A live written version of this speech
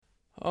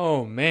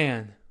Oh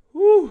man.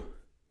 Woo.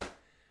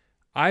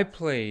 I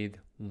played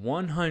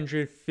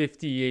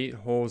 158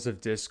 holes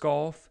of disc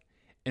golf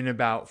in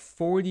about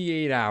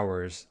 48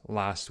 hours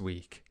last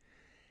week.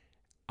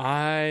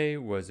 I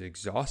was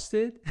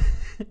exhausted.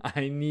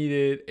 I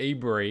needed a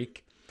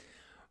break,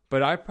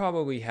 but I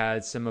probably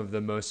had some of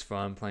the most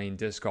fun playing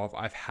disc golf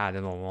I've had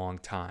in a long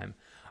time.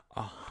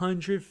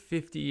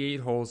 158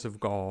 holes of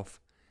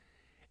golf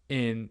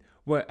in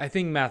what I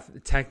think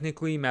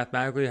mathematically,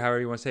 however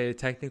you want to say it,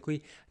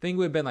 technically, I think it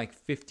would have been like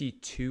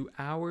 52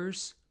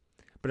 hours,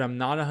 but I'm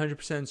not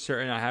 100%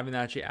 certain. I haven't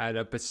actually added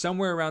up, but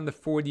somewhere around the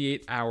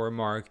 48-hour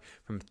mark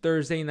from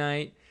Thursday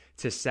night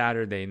to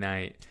Saturday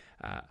night.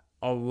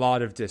 A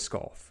lot of disc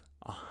golf,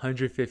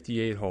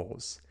 158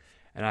 holes,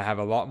 and I have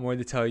a lot more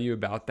to tell you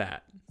about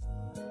that.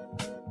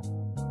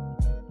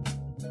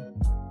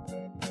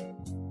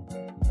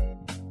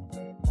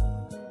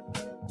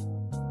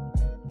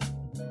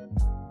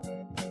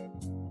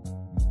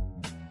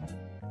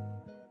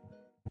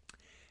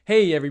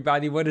 Hey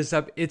everybody, what is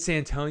up? It's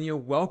Antonio.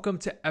 Welcome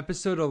to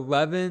episode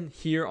 11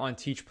 here on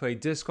Teach Play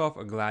Disc Golf,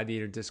 a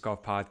Gladiator Disc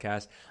Golf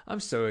podcast. I'm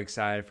so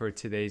excited for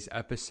today's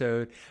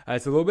episode.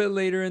 It's a little bit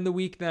later in the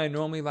week than I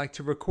normally like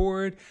to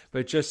record,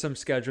 but just some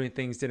scheduling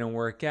things didn't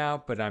work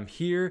out. But I'm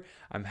here.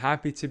 I'm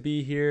happy to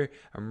be here.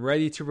 I'm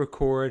ready to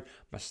record.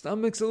 My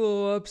stomach's a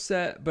little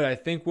upset, but I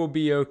think we'll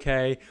be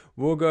okay.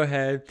 We'll go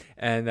ahead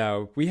and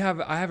I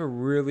have a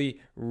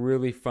really,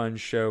 really fun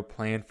show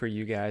planned for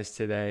you guys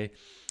today.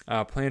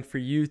 Planned for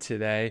you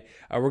today.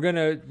 We're going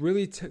to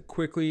really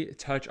quickly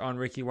touch on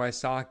Ricky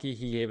Wysocki.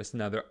 He gave us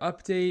another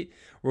update.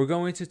 We're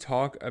going to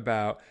talk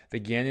about the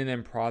Gannon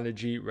and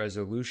Prodigy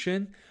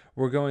resolution.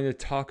 We're going to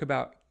talk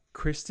about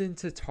Kristin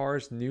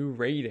Tattar's new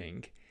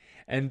rating.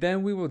 And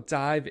then we will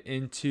dive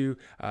into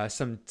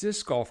some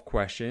disc golf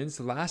questions.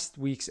 Last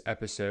week's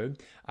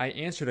episode, I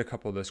answered a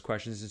couple of those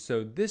questions. And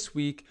so this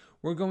week,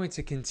 we're going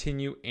to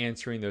continue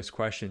answering those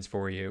questions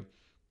for you.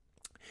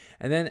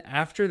 And then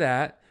after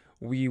that,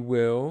 we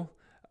will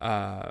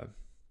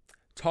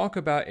talk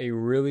about a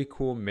really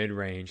cool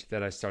mid-range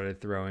that I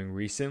started throwing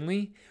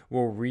recently.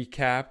 We'll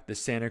recap the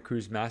Santa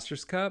Cruz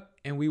Masters Cup,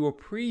 and we will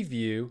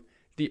preview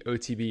the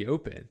OTB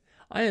Open.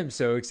 I am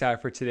so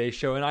excited for today's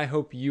show, and I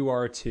hope you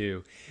are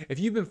too. If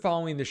you've been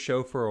following the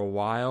show for a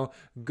while,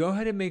 go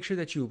ahead and make sure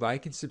that you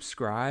like and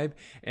subscribe,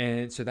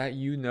 and so that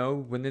you know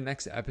when the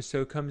next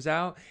episode comes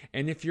out.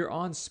 And if you're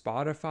on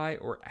Spotify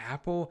or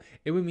Apple,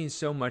 it would mean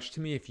so much to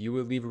me if you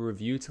would leave a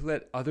review to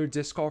let other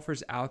disc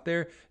golfers out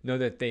there know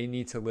that they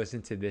need to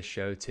listen to this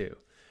show too.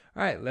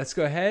 All right, let's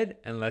go ahead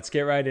and let's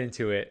get right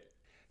into it.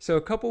 So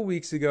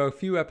a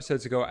few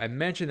episodes ago, I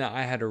mentioned that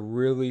I had a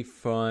really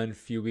fun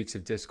few weeks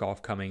of disc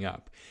golf coming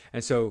up.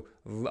 And so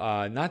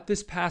not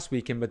this past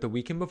weekend, but the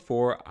weekend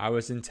before, I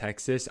was in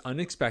Texas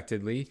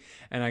unexpectedly,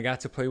 and I got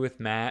to play with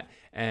Matt,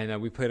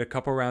 and we played a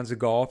couple rounds of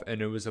golf,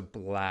 and it was a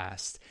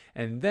blast.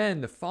 And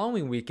then the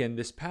following weekend,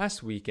 this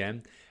past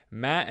weekend,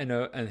 Matt and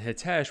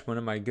Hitesh, one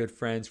of my good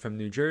friends from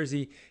New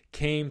Jersey,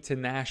 came to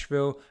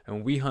Nashville,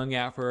 and we hung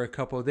out for a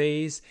couple of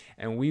days,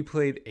 and we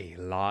played a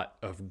lot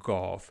of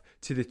golf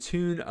to the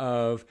tune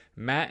of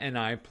Matt and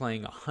I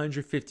playing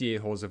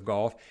 158 holes of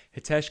golf.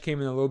 Hitesh came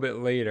in a little bit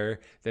later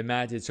than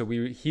Matt did, so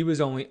he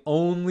was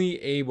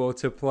only able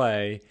to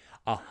play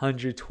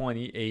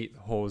 128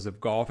 holes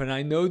of golf. And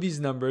I know these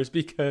numbers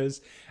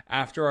because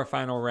after our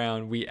final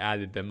round, we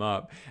added them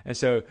up. And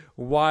so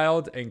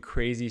wild and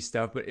crazy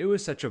stuff, but it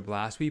was such a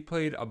blast. We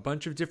played a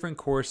bunch of different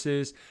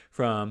courses,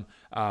 from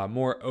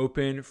more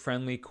open,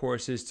 friendly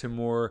courses to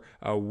more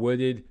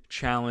wooded,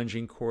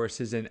 challenging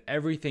courses, and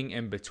everything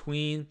in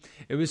between.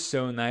 It was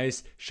so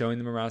nice showing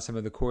them around some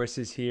of the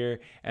courses here,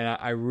 and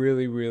I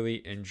really,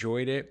 really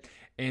enjoyed it.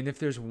 And if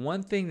there's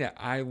one thing that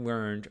I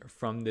learned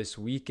from this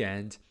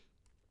weekend,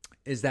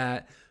 is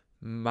that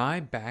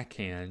my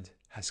backhand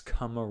has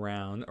come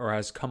along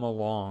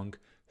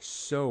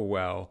so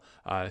well,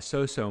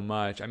 so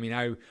much. I mean,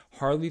 I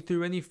hardly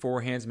threw any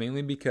forehands,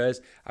 mainly because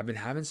I've been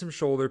having some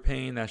shoulder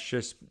pain that's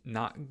just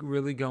not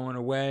really going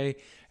away,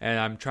 and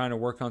I'm trying to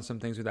work on some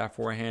things with that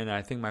forehand, and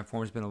I think my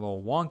form's been a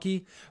little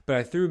wonky, but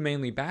I threw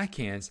mainly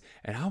backhands,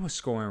 and I was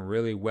scoring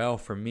really well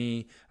for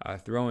me,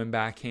 throwing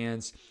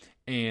backhands,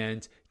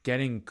 and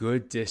getting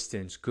good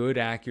distance, good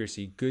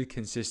accuracy, good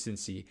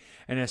consistency.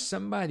 And as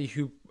somebody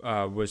who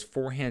was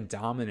forehand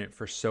dominant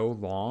for so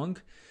long,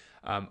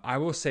 I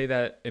will say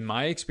that in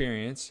my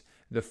experience,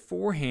 the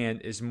forehand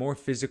is more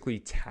physically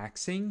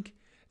taxing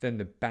than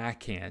the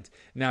backhand.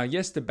 Now,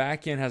 yes, the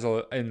backhand has,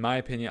 in my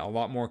opinion, a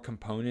lot more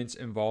components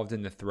involved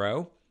in the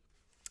throw.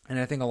 And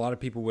I think a lot of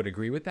people would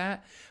agree with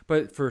that.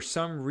 But for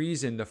some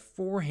reason, the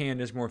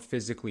forehand is more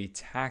physically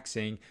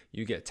taxing.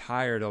 You get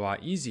tired a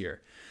lot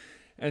easier.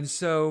 And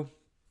so,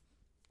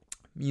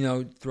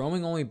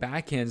 throwing only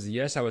backhands,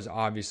 yes, I was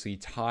obviously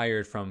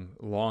tired from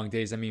long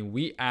days. I mean,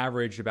 we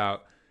averaged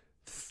about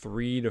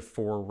 3 to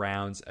 4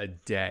 rounds a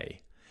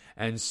day.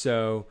 And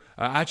so,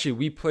 actually,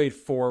 we played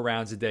 4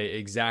 rounds a day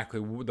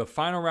exactly. The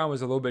final round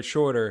was a little bit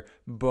shorter,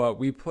 but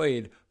we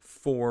played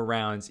 4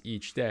 rounds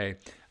each day.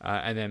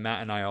 And then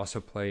Matt and I also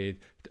played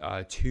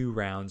 2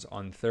 rounds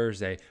on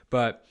Thursday.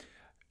 But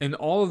in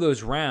all of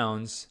those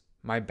rounds,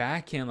 my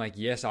backhand, like,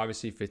 yes,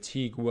 obviously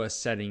fatigue was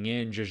setting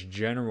in, just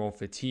general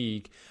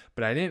fatigue,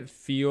 but I didn't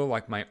feel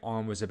like my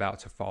arm was about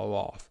to fall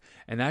off.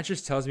 And that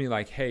just tells me,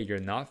 like, hey, you're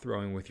not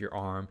throwing with your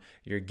arm.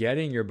 You're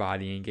getting your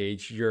body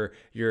engaged.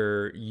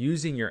 You're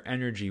using your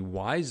energy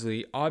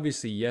wisely.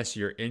 Obviously, yes,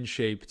 you're in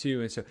shape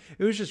too. And so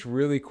it was just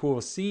really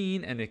cool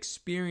seeing and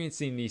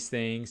experiencing these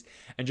things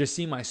and just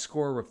seeing my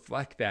score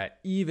reflect that.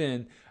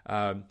 Even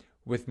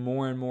with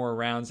more and more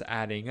rounds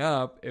adding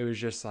up, it was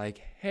just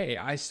like, hey,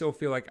 I still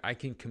feel like I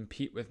can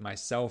compete with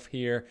myself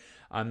here.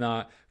 I'm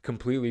not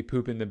completely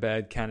pooping the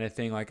bed kind of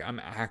thing. Like, I'm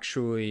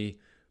actually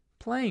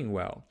playing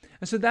well.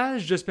 And so that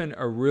has just been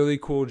a really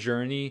cool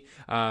journey.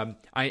 I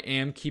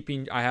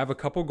have a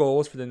couple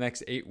goals for the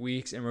next 8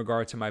 weeks in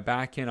regard to my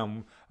backhand.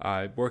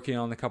 I'm working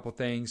on a couple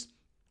things.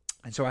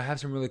 And so I have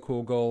some really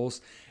cool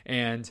goals,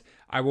 and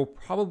I will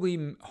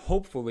probably,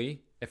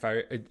 hopefully, if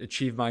I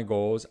achieve my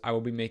goals, I will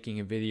be making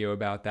a video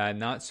about that.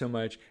 Not so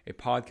much a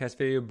podcast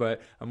video,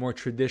 but a more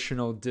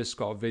traditional disc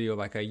golf video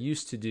like I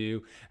used to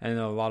do, and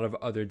a lot of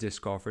other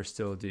disc golfers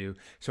still do.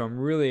 So I'm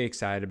really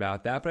excited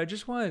about that. But I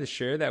just wanted to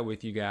share that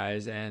with you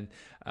guys. And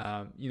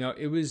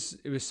it was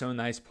so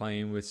nice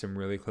playing with some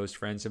really close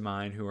friends of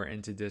mine who are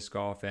into disc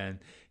golf, and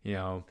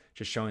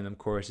just showing them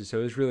courses.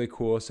 So it was really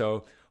cool.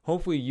 So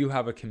hopefully you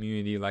have a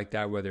community like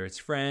that, whether it's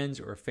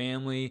friends or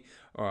family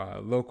or a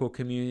local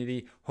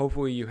community.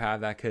 Hopefully you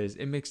have that, because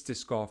it makes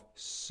disc golf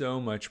so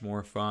much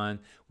more fun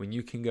when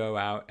you can go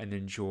out and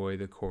enjoy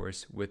the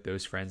course with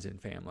those friends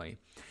and family.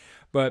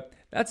 But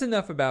that's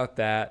enough about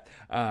that.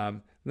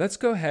 Let's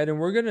go ahead, and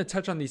we're going to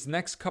touch on these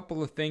next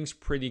couple of things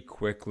pretty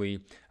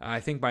quickly.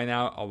 I think by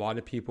now a lot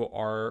of people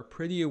are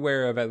pretty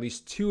aware of at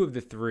least 2 of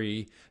the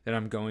 3 that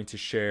I'm going to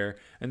share.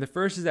 And the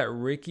first is that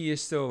Ricky is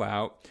still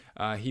out.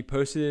 He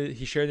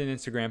shared an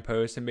Instagram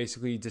post and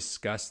basically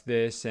discussed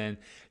this, and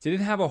didn't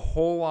have a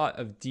whole lot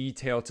of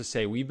detail to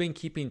say. We've been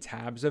keeping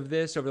tabs of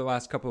this over the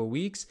last couple of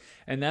weeks,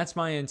 and that's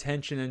my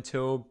intention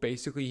until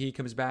basically he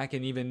comes back.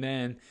 And even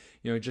then,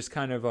 just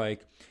kind of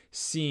like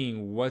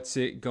seeing what's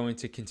it going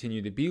to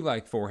continue to be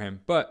like for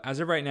him. But as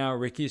of right now,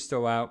 Ricky is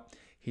still out.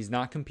 He's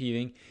not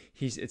competing.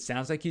 It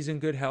sounds like he's in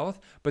good health,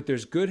 but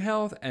there's good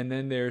health and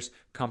then there's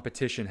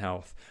competition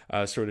health,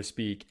 so to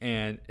speak.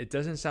 And it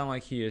doesn't sound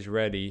like he is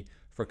ready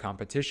for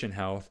competition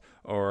health,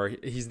 or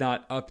he's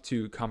not up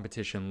to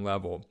competition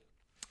level.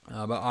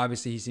 But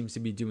obviously he seems to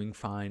be doing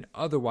fine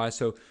otherwise.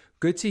 So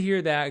good to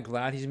hear that.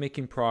 Glad he's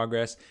making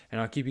progress,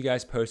 and I'll keep you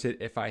guys posted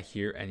if I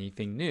hear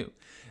anything new.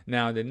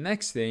 Now, the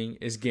next thing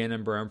is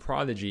Gannon Buhr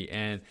Prodigy.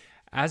 And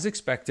as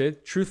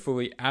expected,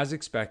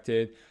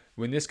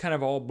 when this kind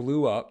of all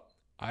blew up,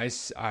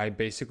 I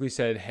basically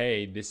said,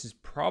 hey, this is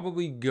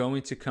probably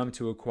going to come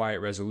to a quiet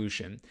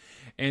resolution.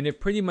 And it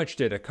pretty much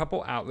did. A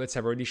couple outlets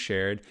have already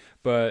shared,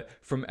 but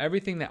from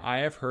everything that I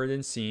have heard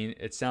and seen,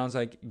 it sounds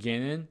like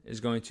Gannon is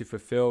going to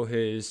fulfill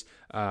his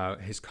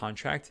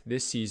contract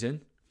this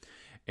season.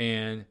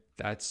 And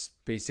that's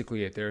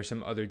basically it. There are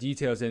some other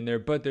details in there,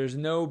 but there's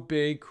no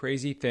big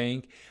crazy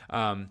thing.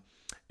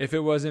 If it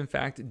was in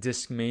fact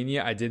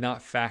Discmania, I did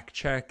not fact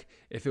check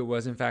if it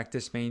was in fact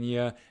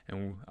Discmania,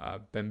 and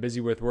been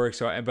busy with work.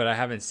 But I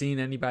haven't seen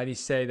anybody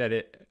say that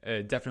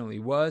it definitely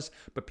was.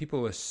 But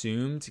people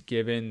assumed,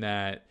 given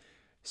that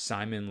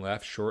Simon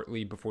left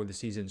shortly before the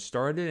season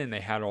started and they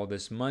had all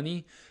this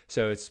money,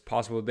 so it's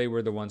possible they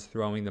were the ones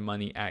throwing the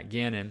money at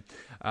Gannon.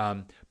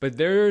 But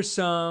there's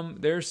some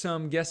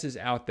guesses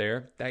out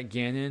there that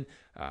Gannon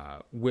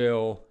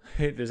will.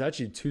 There's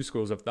actually 2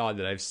 schools of thought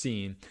that I've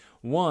seen.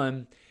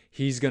 One,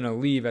 he's going to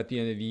leave at the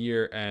end of the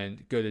year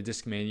and go to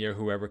Discmania,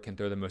 whoever can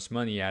throw the most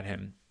money at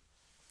him,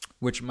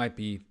 which might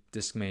be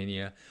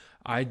Discmania.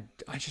 I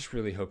just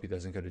really hope he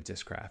doesn't go to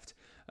Discraft.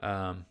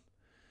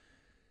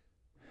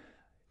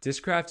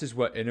 Discraft is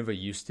what Innova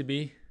used to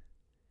be.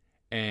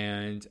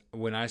 And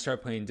when I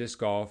started playing disc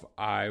golf,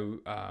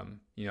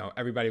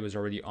 everybody was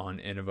already on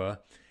Innova.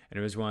 And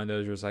it was one of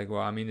those where it's like,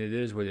 well, I mean, it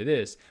is what it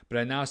is. But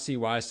I now see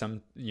why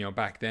some,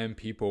 back then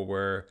people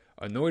were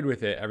annoyed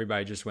with it.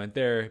 Everybody just went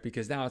there,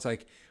 because now it's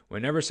like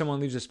whenever someone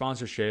leaves a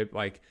sponsorship,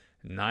 like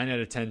 9 out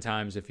of 10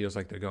 times it feels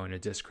like they're going to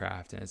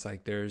Discraft. And it's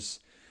like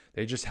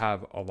they just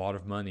have a lot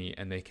of money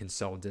and they can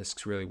sell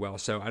discs really well.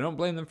 So I don't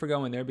blame them for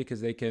going there,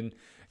 because they can,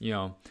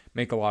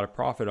 make a lot of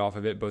profit off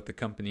of it, both the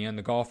company and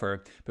the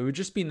golfer. But it would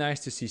just be nice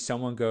to see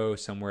someone go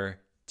somewhere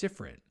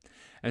different.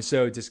 And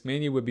so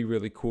Discmania would be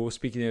really cool.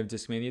 Speaking of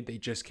Discmania, they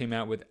just came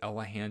out with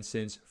Ella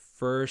Hansen's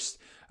first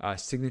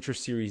Signature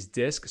Series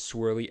disc,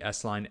 Swirly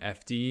S-Line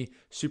FD.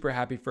 Super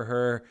happy for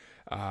her.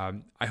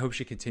 I hope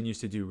she continues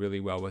to do really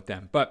well with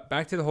them. But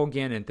back to the whole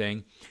Gannon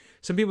thing.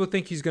 Some people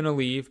think he's going to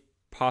leave,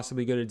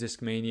 possibly go to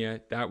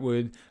Discmania. That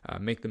would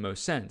make the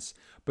most sense.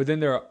 But then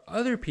there are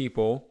other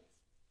people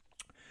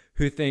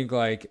who think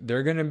like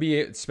they're going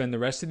to spend the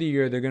rest of the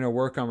year, they're going to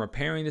work on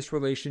repairing this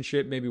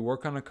relationship, maybe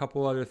work on a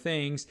couple other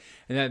things,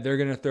 and that they're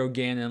going to throw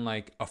Gannon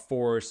like a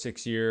 4 or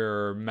 6 year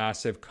or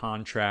massive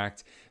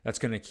contract that's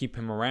going to keep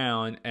him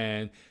around.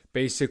 And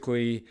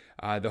basically,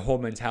 the whole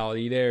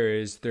mentality there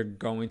is they're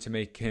going to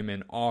make him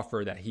an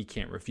offer that he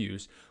can't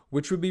refuse,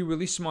 which would be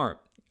really smart.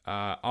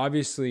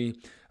 Obviously,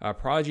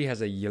 Prodigy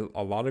has a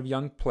lot of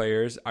young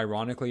players.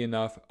 Ironically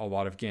enough, a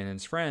lot of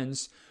Gannon's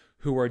friends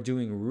who are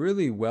doing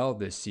really well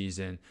this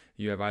season.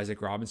 You have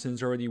Isaac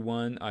Robinson's already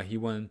won. He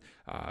won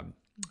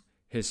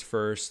his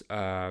first.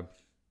 It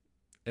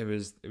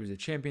was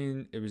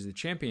the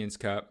Champions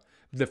Cup,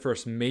 the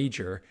first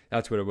major.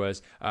 That's what it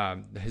was.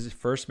 His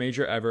first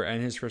major ever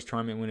and his first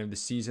tournament win of the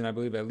season, I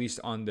believe, at least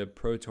on the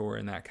Pro Tour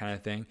and that kind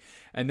of thing.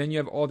 And then you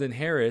have Alden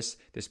Harris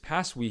this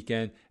past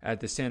weekend at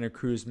the Santa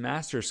Cruz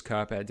Masters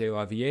Cup at De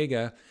La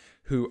Viega,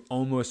 who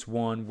almost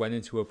went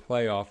into a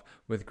playoff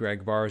with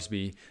Greg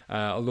Barsby.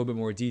 A little bit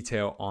more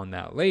detail on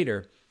that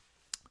later.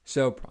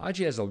 So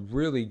Prodigy has a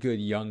really good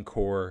young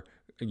core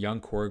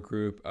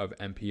group of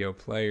MPO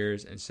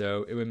players, and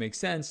so it would make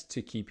sense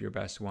to keep your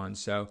best one.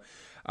 So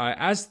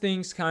as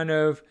things kind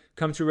of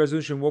come to a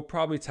resolution, we'll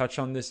probably touch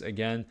on this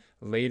again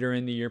later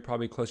in the year,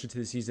 probably closer to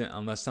the season,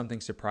 unless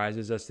something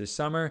surprises us this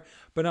summer.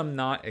 But I'm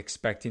not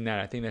expecting that.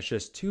 I think that's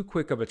just too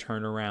quick of a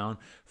turnaround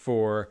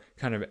for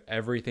kind of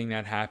everything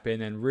that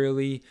happened. And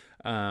really,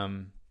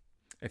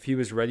 if he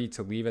was ready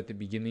to leave at the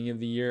beginning of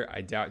the year,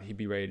 I doubt he'd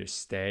be ready to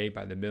stay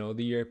by the middle of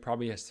the year.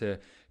 Probably has to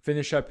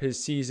finish up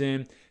his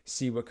season,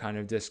 see what kind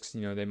of discs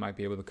they might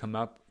be able to come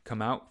out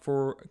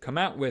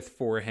with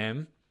for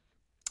him.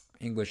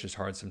 English is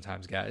hard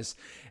sometimes, guys.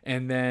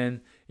 And then,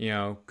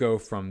 go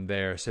from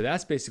there. So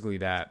that's basically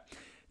that.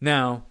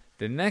 Now,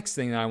 the next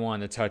thing that I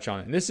wanted to touch on,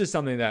 and this is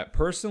something that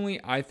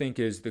personally I think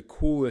is the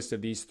coolest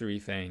of these three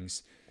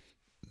things.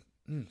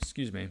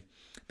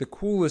 The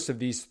coolest of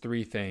these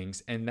three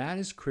things, and that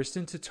is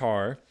Kristin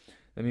Tattar.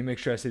 Let me make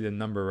sure I say the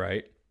number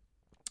right.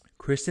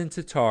 Kristin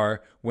Tattar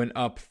went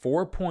up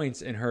 4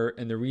 points in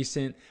the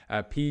recent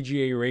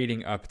PGA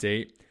rating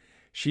update.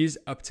 She's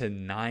up to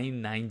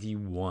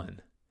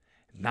 991.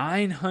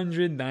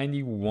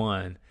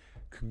 991.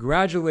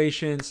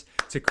 Congratulations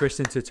to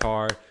Kristin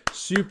Tattar.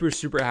 Super,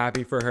 super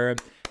happy for her.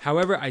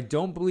 However, I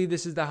don't believe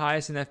this is the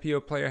highest an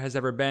FPO player has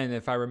ever been.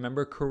 If I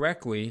remember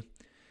correctly,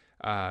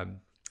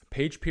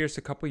 Paige Pierce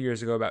a couple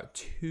years ago, about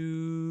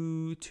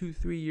 3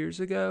 years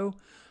ago,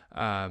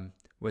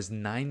 was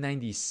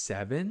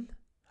 997.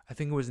 I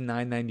think it was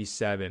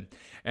 997.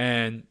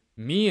 And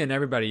me and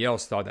everybody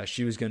else thought that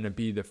she was going to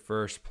be the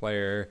first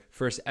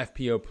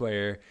FPO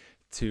player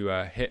to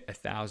hit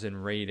 1,000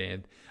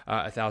 rating,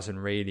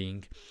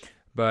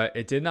 but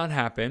it did not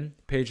happen.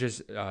 Paige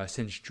has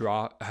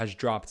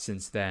dropped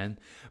since then,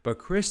 but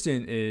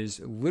Kristin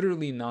is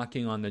literally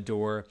knocking on the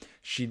door.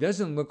 She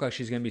doesn't look like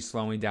she's going to be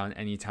slowing down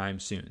anytime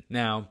soon.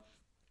 Now,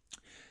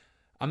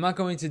 I'm not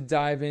going to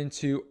dive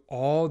into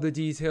all the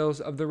details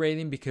of the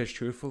rating because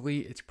truthfully,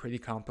 it's pretty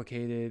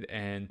complicated,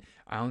 and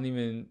I don't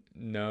even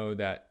know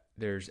that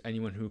there's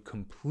anyone who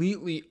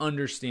completely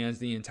understands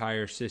the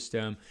entire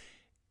system,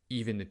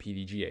 even the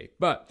PDGA.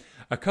 But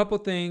a couple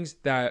things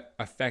that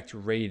affect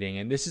rating,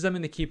 and this is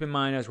something to keep in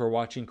mind as we're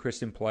watching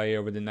Kristin play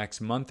over the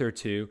next month or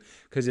two,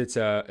 because it's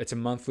a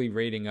monthly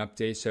rating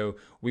update, so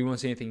we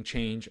won't see anything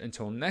change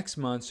until next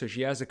month. So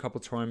she has a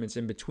couple tournaments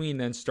in between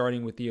then,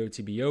 starting with the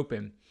OTB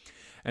Open.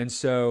 And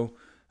so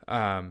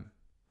one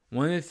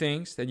of the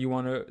things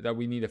that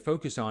we need to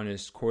focus on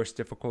is course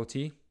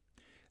difficulty,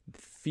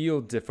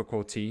 field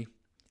difficulty,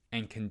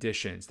 and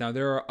conditions. Now,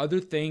 there are other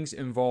things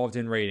involved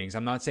in ratings.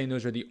 I'm not saying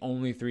those are the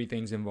only three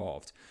things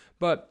involved,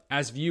 but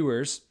as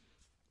viewers,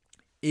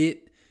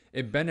 it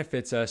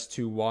benefits us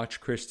to watch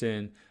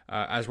Kristin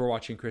as we're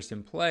watching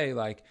Kristin play,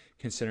 like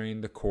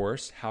considering the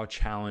course, how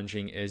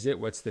challenging is it?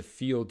 What's the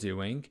field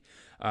doing?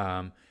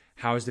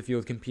 How is the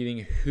field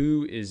competing?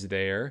 Who is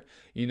there?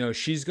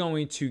 She's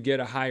going to get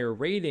a higher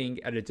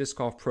rating at a Disc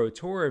Golf Pro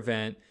Tour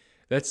event.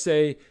 Let's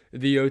say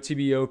the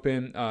OTB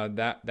Open,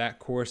 that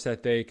course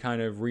that they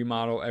kind of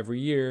remodel every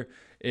year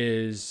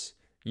is,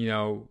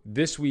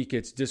 this week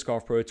it's Disc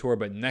Golf Pro Tour,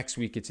 but next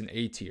week it's an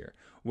A tier.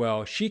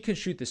 Well, she can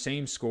shoot the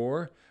same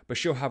score, but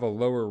she'll have a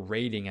lower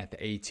rating at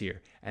the A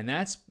tier. And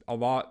that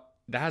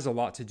has a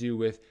lot to do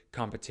with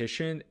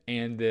competition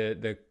and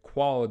the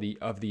quality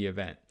of the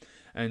event.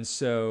 And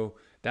so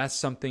that's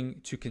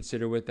something to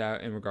consider with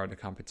that in regard to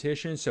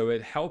competition. So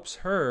it helps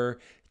her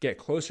get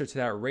closer to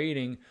that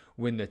rating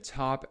when the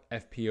top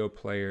FPO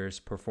players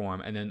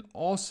perform. And then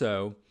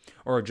also,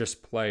 or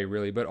just play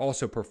really, but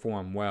also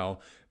perform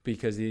well,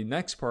 because the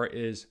next part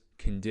is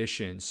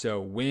conditions. So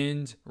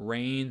wind,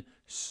 rain,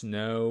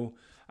 snow,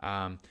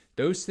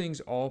 those things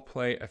all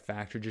play a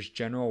factor. Just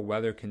general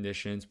weather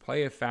conditions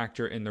play a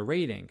factor in the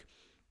rating.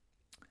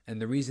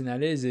 And the reason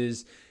that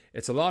is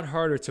it's a lot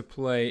harder to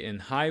play in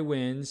high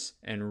winds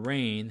and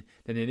rain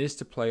than it is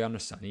to play on a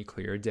sunny,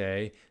 clear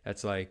day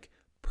that's like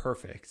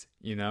perfect.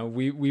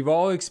 We've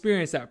all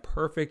experienced that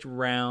perfect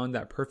round,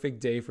 that perfect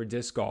day for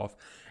disc golf,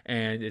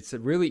 and it's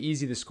really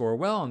easy to score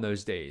well on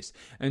those days.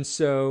 And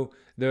so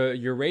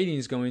your rating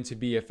is going to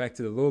be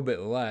affected a little bit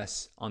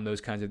less on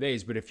those kinds of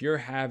days. But if you're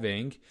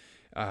having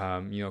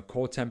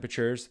cold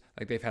temperatures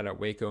like they've had at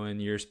Waco in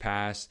years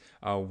past,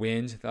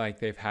 wind like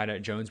they've had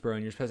at Jonesboro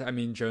in years past. I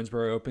mean,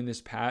 Jonesboro opened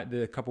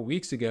a couple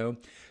weeks ago.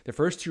 The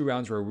first 2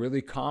 rounds were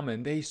really calm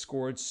and they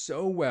scored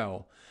so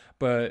well,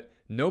 but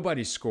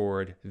nobody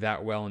scored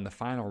that well in the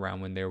final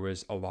round when there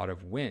was a lot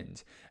of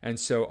wind. And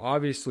so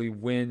obviously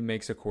wind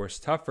makes a course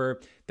tougher.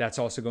 That's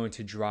also going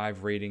to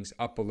drive ratings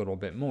up a little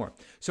bit more.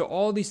 So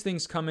all these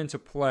things come into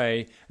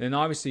play. And then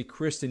obviously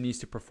Kristen needs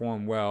to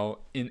perform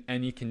well in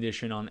any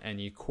condition on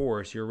any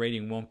course. Your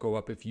rating won't go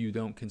up if you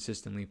don't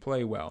consistently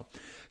play well.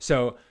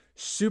 So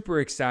super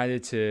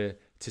excited to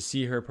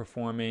see her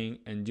performing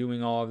and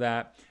doing all of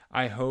that.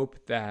 I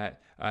hope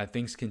that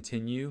things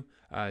continue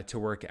to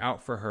work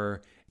out for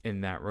her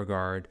in that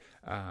regard.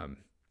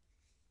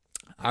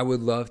 I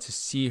would love to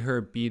see her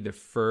be the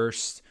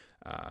first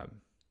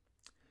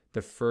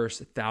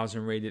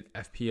 1,000 rated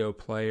FPO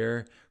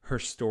player. Her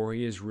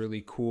story is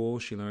really cool.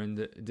 She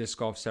learned disc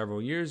golf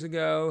several years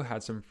ago,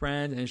 had some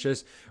friends, and it's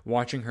just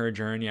watching her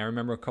journey. I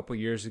remember a couple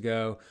years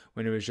ago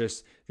when it was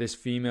just this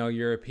female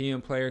European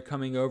player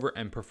coming over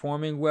and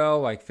performing well,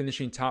 like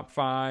finishing top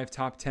 5,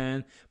 top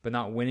 10, but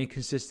not winning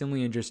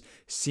consistently, and just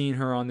seeing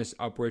her on this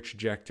upward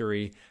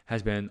trajectory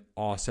has been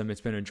awesome.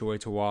 It's been a joy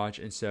to watch.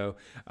 And so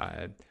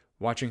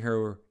watching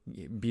her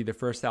be the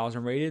first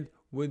 1,000 rated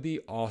would be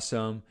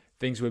awesome.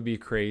 Things would be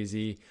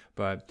crazy,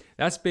 but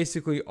that's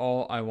basically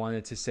all I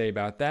wanted to say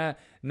about that.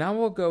 Now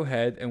we'll go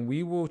ahead and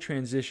we will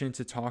transition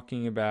to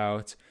talking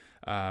about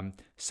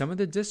some of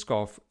the disc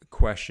golf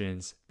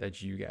questions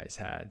that you guys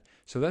had.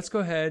 So let's go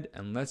ahead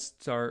and let's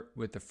start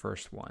with the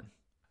first one.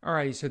 All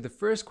right, so the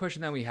first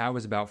question that we had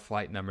was about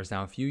flight numbers.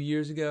 Now, a few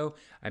years ago,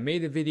 I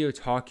made a video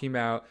talking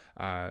about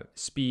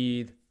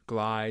speed,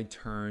 glide,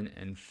 turn,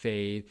 and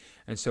fade.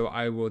 And so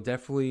I will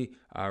definitely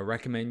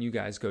recommend you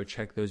guys go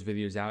check those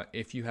videos out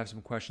if you have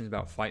some questions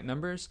about flight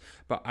numbers.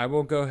 But I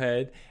will go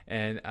ahead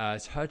and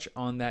touch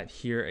on that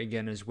here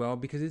again as well,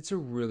 because it's a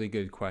really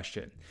good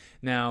question.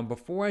 Now,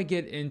 before I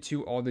get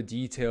into all the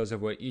details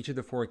of what each of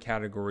the 4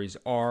 categories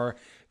are,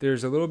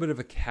 there's a little bit of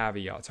a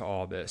caveat to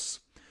all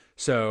this.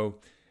 So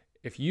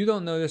if you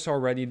don't know this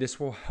already, this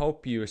will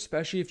help you,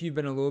 especially if you've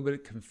been a little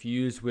bit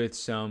confused with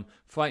some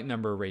flight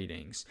number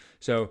ratings.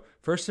 So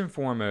first and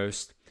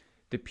foremost,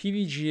 the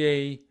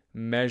PDGA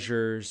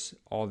measures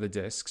all the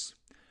discs,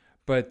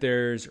 but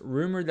there's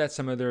rumored that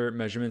some of their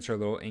measurements are a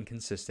little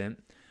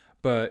inconsistent.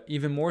 But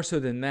even more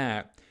so than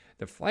that,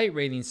 the flight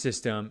rating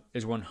system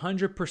is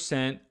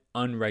 100%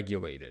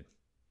 unregulated,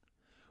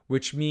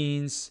 which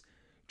means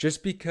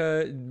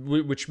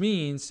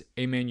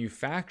a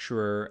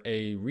manufacturer,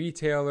 a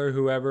retailer,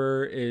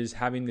 whoever is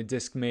having the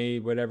disc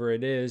made, whatever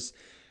it is,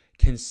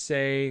 can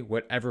say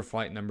whatever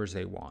flight numbers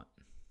they want.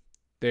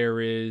 There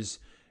is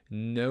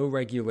no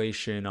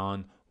regulation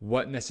on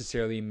what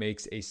necessarily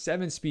makes a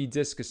 7-speed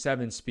disc a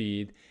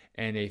 7-speed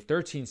and a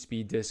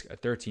 13-speed disc a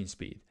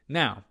 13-speed.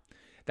 Now,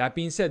 that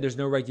being said, there's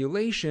no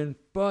regulation,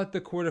 but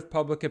the court of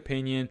public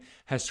opinion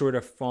has sort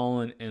of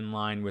fallen in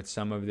line with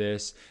some of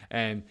this,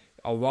 and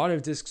a lot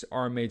of discs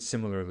are made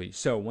similarly.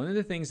 So one of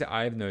the things that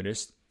I've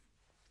noticed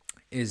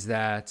is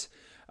that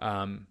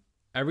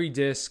every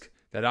disc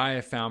that I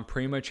have found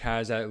pretty much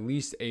has at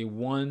least a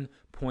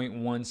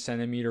 1.1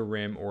 centimeter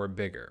rim or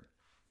bigger.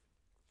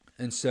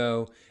 And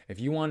so if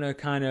you want to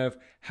kind of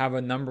have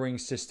a numbering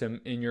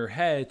system in your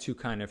head to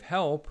kind of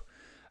help,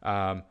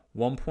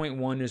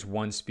 1.1 is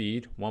 1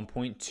 speed,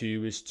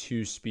 1.2 is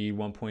 2 speed,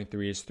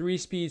 1.3 is 3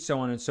 speed, so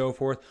on and so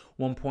forth.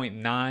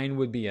 1.9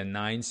 would be a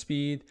 9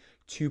 speed.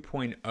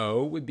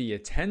 2.0 would be a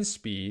 10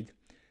 speed,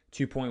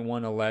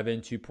 2.1,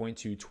 11,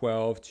 2.2,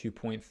 12,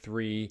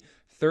 2.3,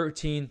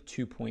 13,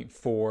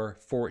 2.4,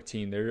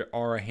 14. There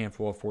are a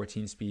handful of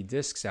 14 speed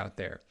discs out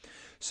there.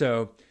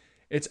 So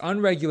it's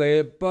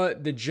unregulated,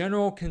 but the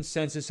general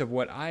consensus of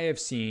what I have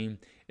seen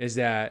is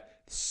that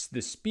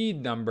the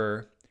speed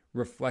number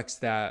reflects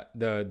that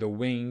the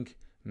wing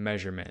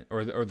measurement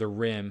or the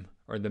rim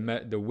or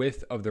the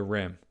width of the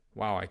rim.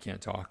 Wow, I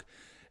can't talk.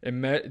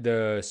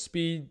 The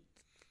speed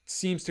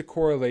seems to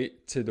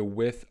correlate to the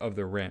width of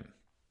the rim.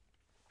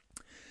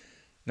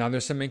 Now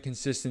there's some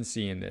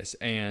inconsistency in this,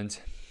 and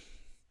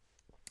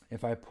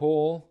if I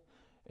pull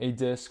a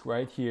disc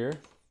right here,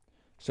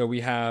 so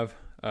we have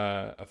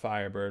a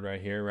Firebird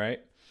right here, right?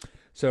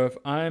 So if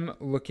I'm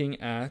looking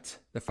at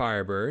the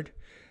Firebird,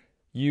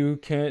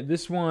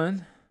 this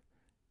one,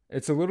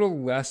 it's a little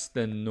less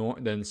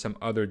than some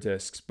other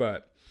discs,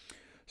 but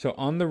so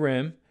on the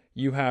rim,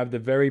 you have the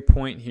very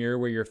point here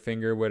where your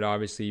finger would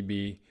obviously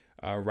be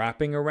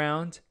wrapping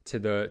around to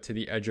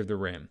the edge of the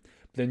rim.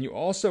 Then you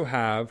also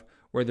have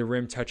where the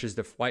rim touches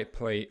the flight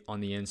plate on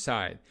the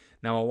inside.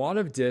 Now, a lot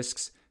of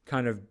discs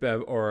kind of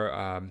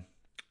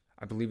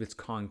I believe it's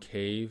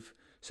concave,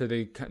 so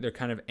they're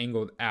kind of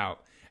angled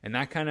out. And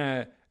that kind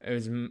of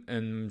is,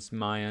 in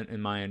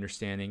my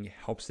understanding,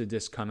 helps the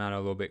disc come out a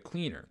little bit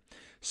cleaner.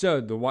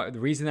 So the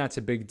reason that's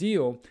a big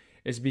deal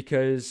is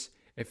because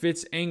if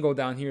it's angled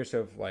down here,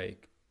 so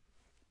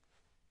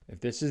if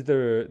this is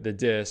the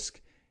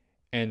disc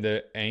and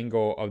the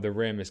angle of the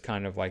rim is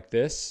kind of like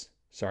this.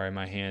 Sorry,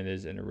 my hand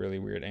is in a really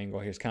weird angle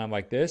here. It's kind of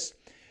like this.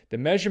 The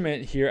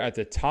measurement here at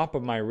the top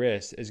of my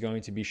wrist is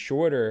going to be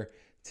shorter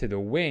to the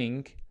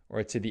wing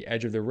or to the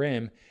edge of the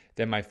rim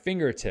than my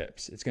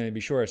fingertips. It's going to be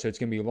shorter, so it's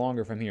going to be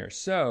longer from here.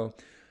 So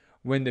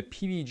when the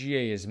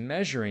PDGA is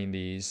measuring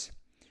these,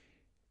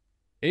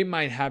 it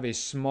might have a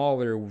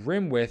smaller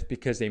rim width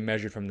because they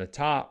measured from the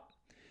top,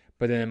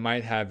 but then it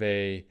might have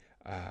a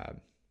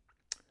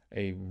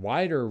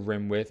wider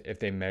rim width if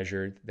they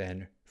measured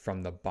then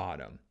from the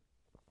bottom.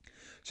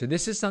 So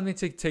this is something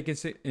to take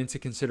into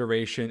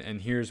consideration,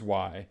 and here's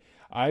why.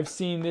 I've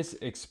seen this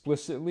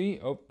explicitly.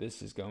 Oh,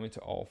 this is going to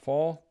all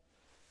fall.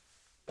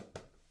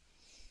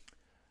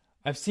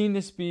 I've seen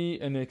this be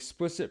an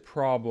explicit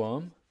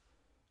problem.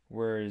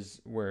 Where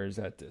is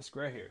that disc?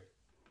 Right here.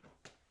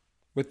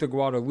 With the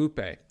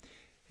Guadalupe.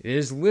 It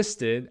is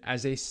listed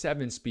as a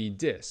 7-speed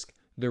disc.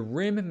 The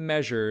rim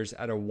measures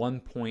at a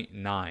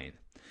 1.9.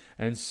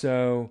 And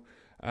so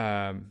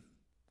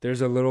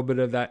there's a little bit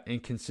of that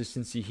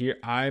inconsistency here.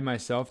 I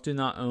myself do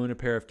not own a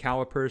pair of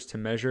calipers to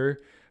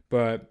measure,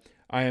 but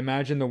I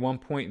imagine the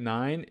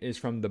 1.9 is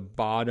from the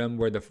bottom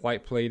where the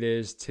flight plate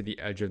is to the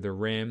edge of the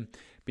rim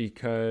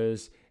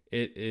because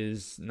it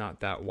is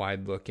not that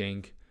wide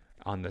looking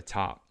on the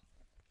top.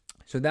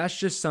 So that's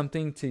just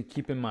something to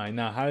keep in mind.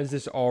 Now, how does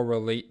this all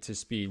relate to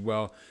speed?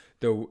 Well,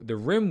 the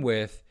rim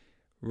width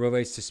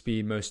relates to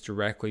speed most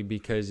directly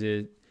because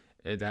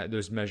that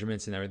those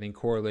measurements and everything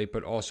correlate,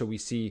 but also we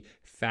see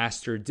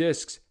faster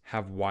discs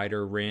have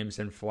wider rims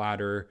and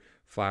flatter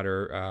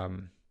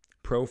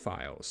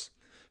profiles.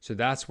 So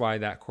that's why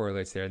that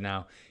correlates there.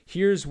 Now,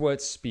 here's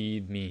what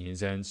speed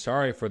means. And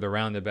sorry for the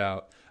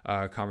roundabout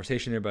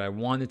conversation here, but I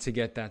wanted to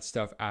get that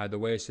stuff out of the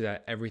way so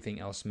that everything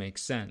else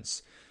makes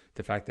sense.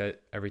 The fact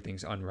that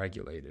everything's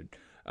unregulated.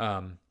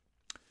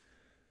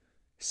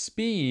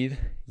 Speed,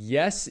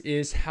 yes,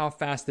 is how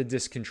fast the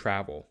disc can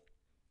travel.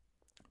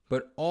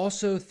 But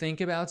also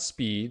think about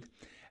speed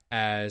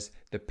as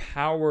the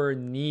power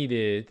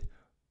needed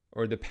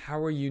or the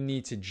power you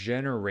need to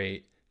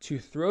generate to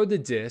throw the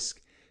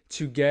disc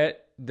to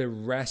get the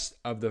rest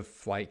of the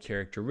flight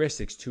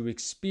characteristics, to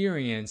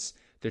experience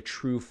the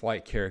true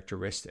flight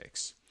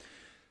characteristics.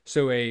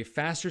 So a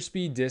faster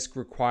speed disc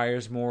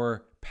requires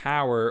more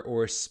power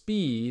or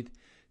speed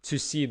to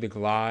see the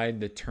glide,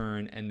 the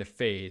turn, and the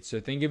fade.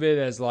 So think of it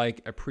as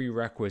like a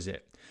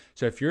prerequisite.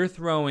 So if you're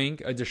throwing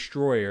a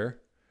destroyer,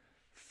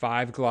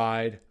 5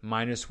 glide,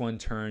 -1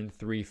 turn,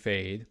 3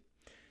 fade,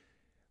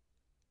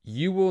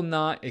 you will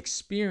not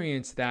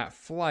experience that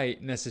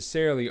flight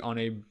necessarily on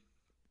a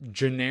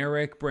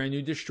generic brand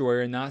new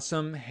destroyer, not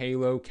some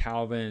Halo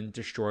Calvin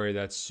destroyer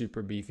that's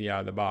super beefy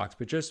out of the box,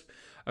 but just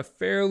a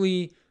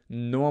fairly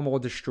normal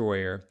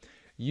destroyer.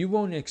 You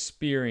won't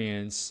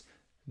experience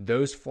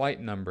those flight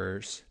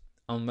numbers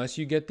unless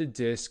you get the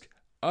disc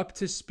up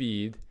to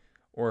speed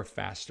or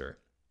faster.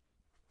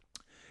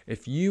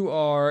 If you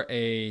are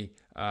a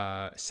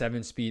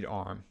 7-speed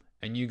arm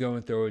and you go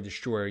and throw a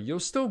destroyer, you'll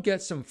still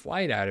get some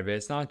flight out of it.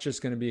 It's not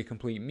just going to be a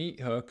complete meat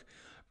hook,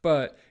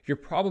 but you're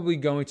probably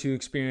going to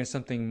experience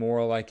something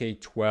more like a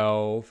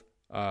 12.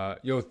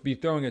 You'll be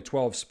throwing a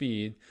 12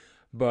 speed,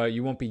 but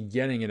you won't be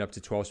getting it up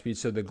to 12 speed.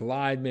 So the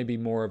glide may be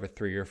more of a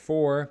 3 or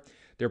 4.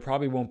 There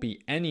probably won't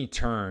be any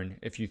turn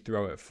if you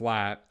throw it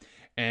flat.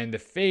 And the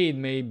fade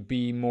may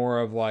be more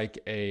of like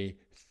a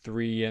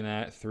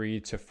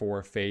 3 to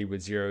 4 fade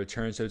with 0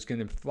 turn. So it's going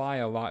to fly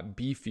a lot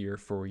beefier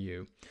for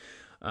you.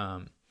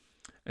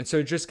 And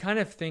so just kind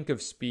of think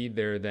of speed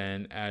there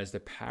then as the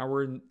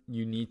power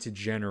you need to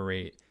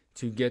generate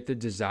to get the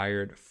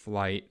desired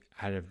flight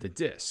out of the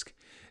disc.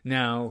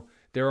 Now,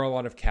 there are a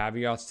lot of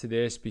caveats to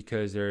this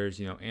because there's,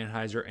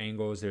 Anheuser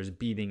angles, there's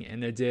beating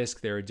in a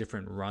disc, there are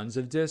different runs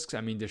of discs.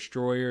 I mean,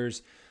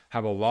 destroyers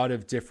have a lot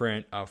of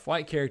different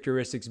flight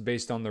characteristics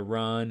based on the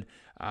run,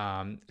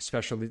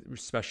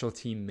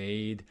 specialty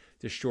made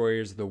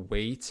destroyers, the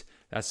weight.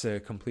 That's a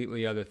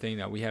completely other thing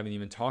that we haven't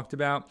even talked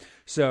about.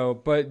 So,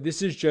 but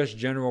this is just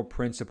general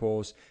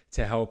principles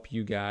to help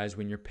you guys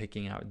when you're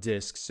picking out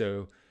discs.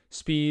 So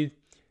speed,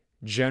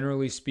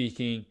 generally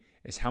speaking,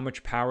 is how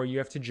much power you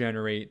have to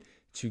generate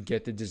to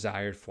get the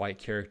desired flight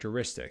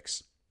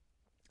characteristics.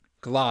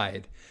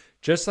 Glide.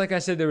 Just like I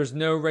said, there was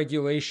no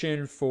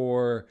regulation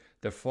for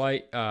the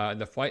flight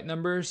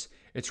numbers.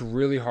 It's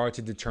really hard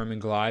to determine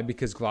glide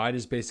because glide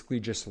is basically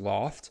just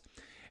loft.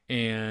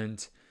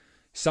 And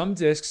some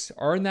discs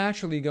are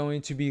naturally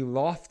going to be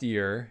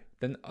loftier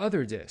than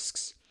other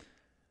discs.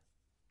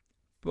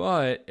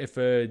 But if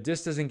a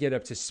disc doesn't get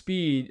up to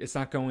speed, it's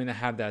not going to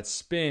have that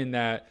spin,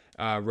 that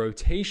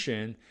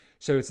rotation.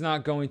 So it's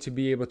not going to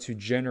be able to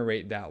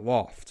generate that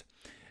loft.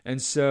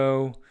 And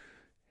so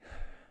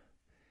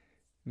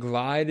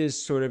glide is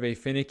sort of a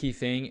finicky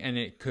thing, and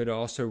it could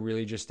also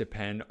really just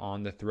depend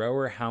on the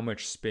thrower, how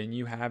much spin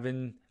you have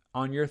in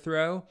on your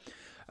throw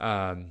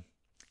can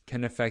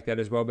affect that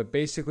as well. But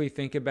basically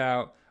think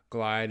about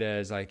glide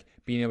as like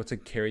being able to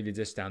carry the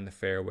disc down the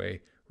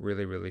fairway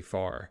really, really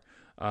far,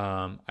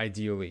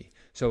 ideally.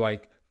 So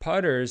like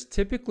putters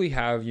typically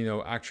have,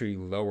 actually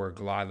lower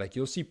glide. Like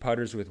you'll see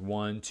putters with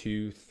 1,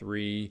 2,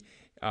 3,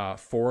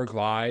 4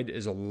 glide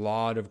is a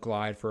lot of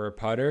glide for a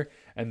putter.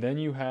 And then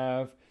you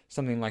have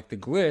something like the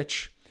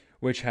Glitch,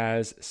 which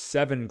has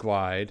 7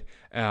 glide.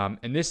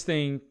 And this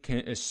thing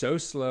is so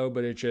slow,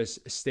 but it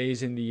just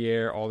stays in the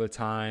air all the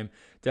time.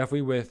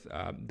 Definitely with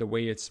the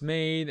way it's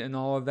made and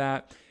all of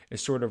that, it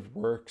sort of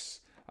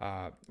works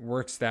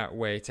that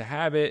way. To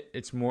have it,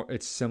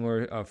 it's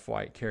similar of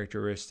flight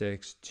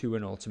characteristics to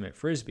an Ultimate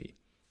Frisbee.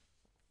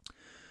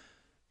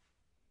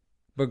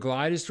 But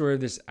glide is sort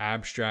of this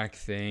abstract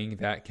thing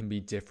that can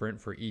be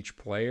different for each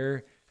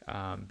player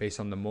based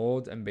on the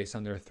mold and based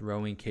on their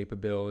throwing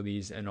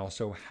capabilities and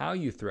also how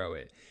you throw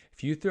it.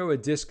 If you throw a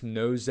disc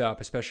nose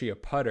up, especially a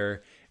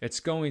putter, it's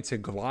going to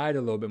glide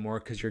a little bit more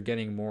because you're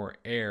getting more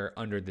air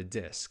under the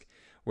disc.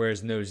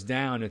 Whereas nose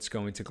down, it's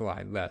going to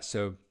glide less.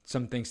 So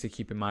some things to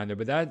keep in mind there.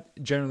 But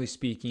that, generally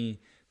speaking,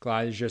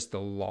 glide is just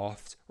the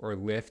loft or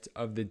lift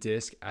of the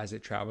disc as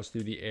it travels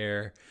through the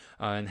air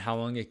and how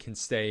long it can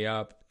stay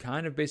up,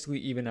 kind of basically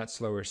even at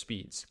slower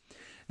speeds.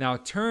 Now,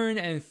 turn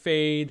and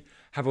fade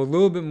have a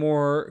little bit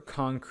more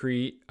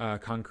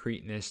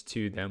concreteness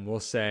to them,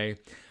 we'll say.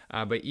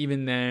 But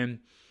even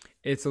then,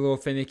 it's a little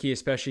finicky,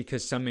 especially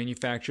because some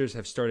manufacturers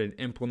have started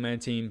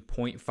implementing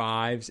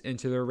 0.5s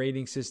into their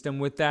rating system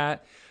with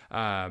that,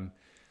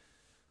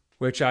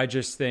 which I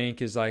just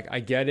think is like, I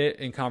get it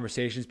in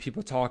conversations.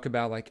 People talk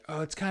about like, oh,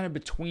 it's kind of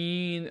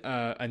between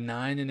a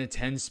 9 and a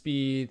 10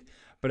 speed.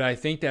 But I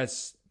think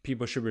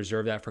people should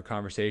reserve that for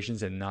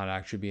conversations and not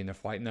actually be in the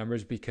flight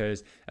numbers,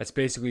 because that's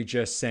basically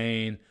just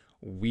saying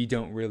we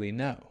don't really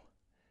know.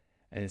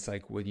 And it's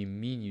like, what do you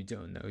mean you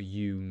don't know?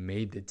 You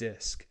made the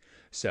disc.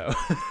 So,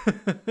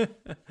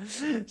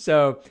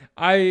 so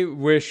I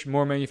wish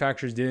more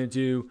manufacturers didn't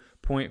do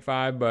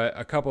 0.5, but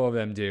a couple of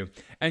them do.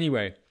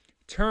 Anyway,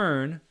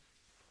 turn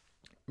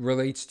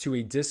relates to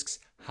a disc's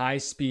high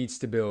speed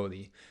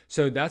stability.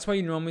 So that's why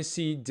you normally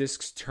see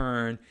discs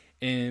turn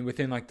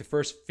within like the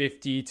first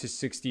 50 to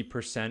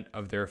 60%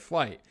 of their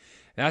flight.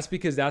 That's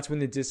because that's when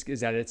the disc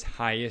is at its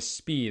highest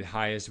speed,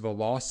 highest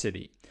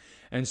velocity.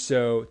 And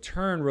so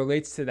turn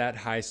relates to that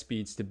high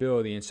speed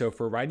stability. And so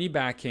for righty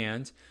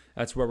backhand,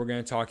 that's what we're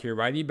going to talk here.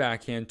 Righty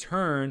backhand,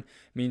 turn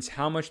means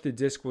how much the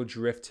disc will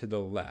drift to the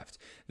left.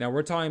 Now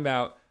we're talking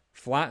about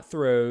flat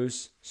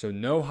throws, so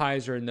no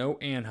hyzer, no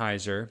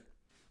anhyzer.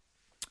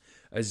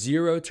 A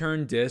 0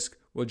 turn disc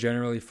will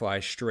generally fly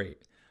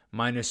straight.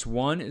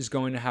 -1 is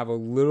going to have a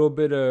little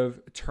bit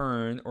of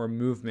turn or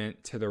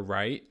movement to the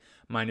right.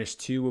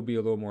 -2 will be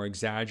a little more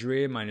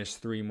exaggerated,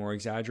 -3 more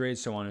exaggerated,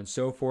 so on and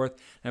so forth.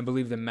 And I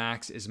believe the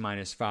max is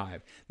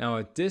 -5. Now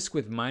a disc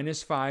with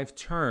 -5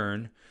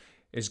 turn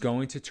is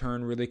going to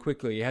turn really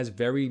quickly. It has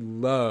very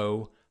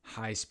low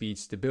high speed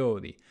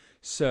stability.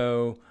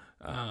 So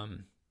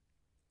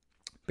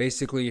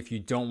basically, if you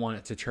don't want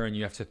it to turn,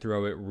 you have to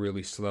throw it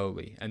really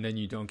slowly, and then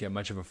you don't get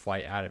much of a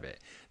flight out of it.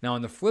 Now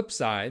on the flip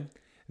side,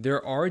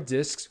 there are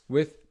discs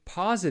with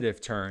positive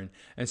turn.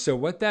 And so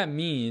what that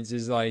means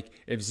is like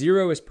if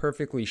 0 is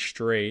perfectly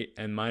straight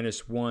and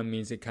 -1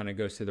 means it kind of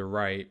goes to the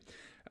right,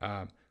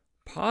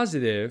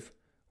 positive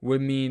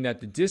would mean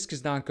that the disc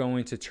is not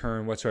going to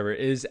turn whatsoever.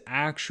 It is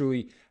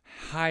actually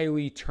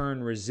highly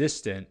turn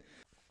resistant.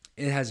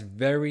 It has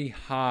very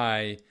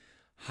high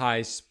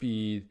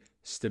speed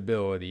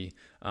stability.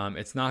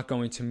 It's not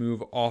going to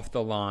move off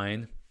the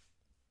line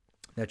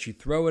that you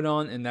throw it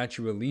on and that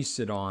you release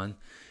it on,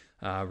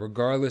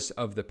 regardless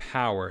of the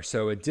power.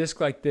 So a disc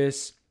like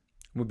this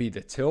would be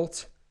the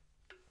Tilt.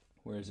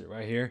 Where is it?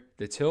 Right here,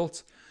 the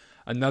Tilt.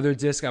 Another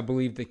disc, I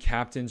believe the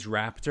Captain's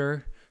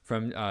Raptor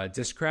from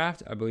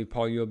Discraft. I believe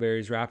Paul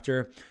Ulibarri's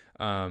Raptor.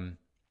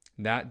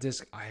 That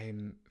disc,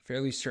 I'm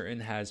fairly certain,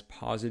 has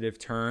positive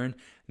turn.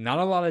 Not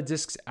a lot of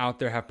discs out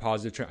there have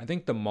positive turn. I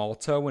think the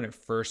Malta, when it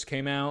first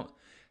came out,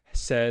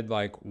 said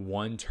like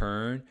 1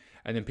 turn,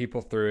 and then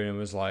people threw it and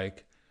was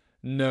like,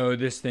 no,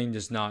 this thing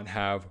does not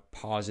have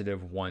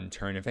positive 1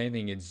 turn. If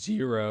anything, it's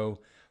 0,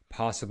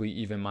 possibly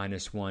even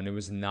 -1. It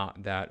was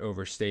not that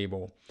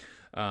overstable.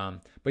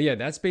 But yeah,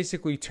 that's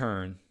basically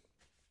turn.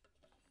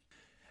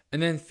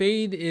 And then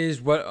fade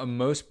is what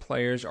most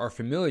players are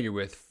familiar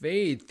with.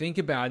 Fade, think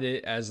about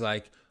it as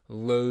like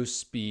low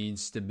speed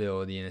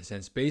stability in a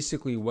sense.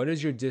 Basically, what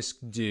does your disc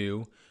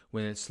do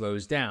when it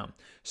slows down?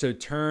 So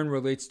turn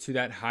relates to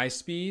that high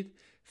speed.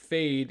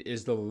 Fade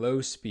is the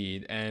low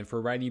speed. And for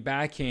righty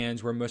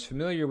backhands, we're most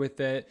familiar with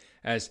it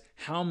as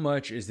how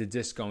much is the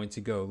disc going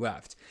to go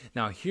left.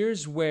 Now,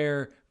 here's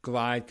where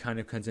glide kind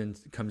of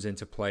comes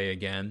into play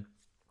again.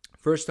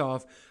 First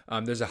off,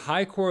 there's a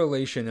high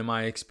correlation in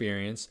my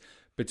experience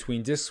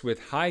between discs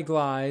with high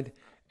glide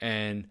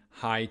and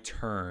high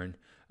turn,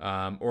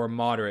 or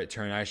moderate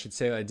turn. I should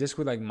say a disc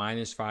with like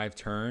 -5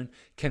 turn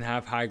can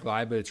have high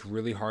glide, but it's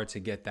really hard to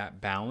get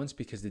that balance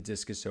because the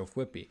disc is so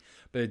flippy.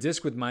 But a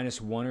disc with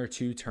 -1 or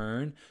 2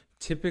 turn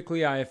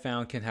typically I have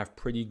found can have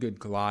pretty good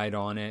glide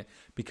on it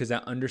because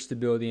that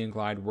understability and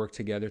glide work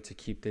together to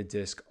keep the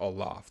disc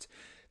aloft.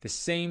 The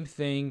same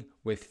thing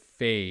with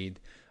fade,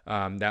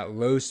 that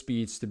low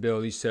speed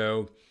stability.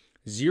 So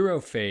zero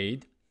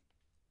fade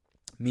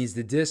means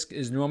the disc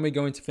is normally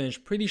going to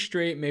finish pretty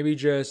straight, maybe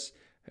just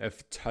a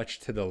touch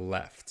to the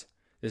left.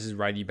 This is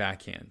righty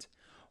backhand.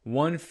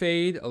 One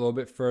fade, a little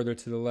bit further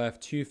to the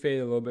left. Two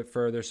fade, a little bit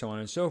further, so on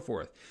and so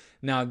forth.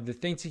 Now, the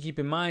thing to keep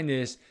in mind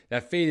is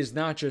that fade is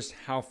not just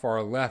how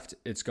far left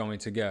it's going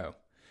to go,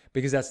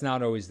 because that's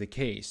not always the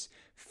case.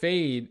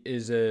 Fade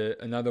is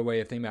another way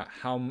of thinking about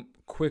how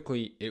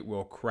quickly it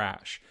will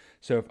crash.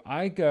 So if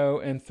I go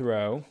and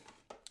throw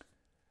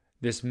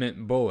this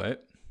mint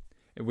bullet,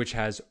 which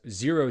has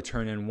zero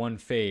turn and one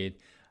fade,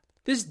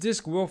 this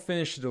disc will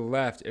finish to the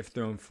left if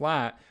thrown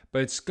flat,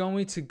 but it's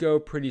going to go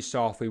pretty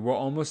softly. We'll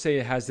almost say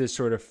it has this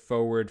sort of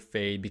forward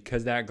fade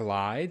because that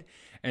glide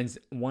and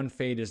one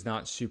fade is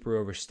not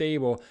super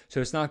overstable,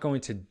 so it's not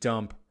going to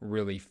dump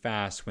really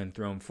fast when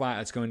thrown flat.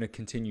 It's going to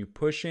continue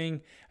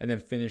pushing and then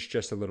finish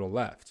just a little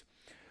left.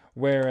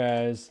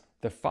 Whereas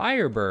the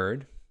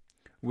Firebird,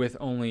 with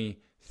only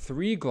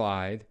 3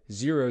 glide,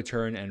 0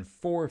 turn, and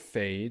 4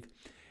 fade,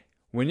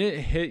 when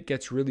it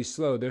gets really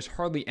slow, there's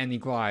hardly any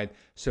glide.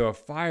 So a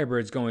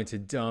Firebird's going to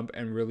dump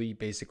and really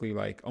basically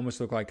almost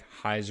look like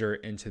hyzer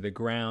into the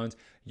ground.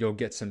 You'll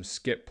get some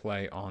skip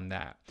play on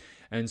that.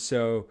 And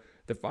so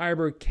the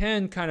Firebird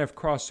can kind of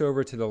cross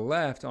over to the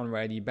left on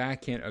righty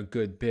backhand a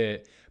good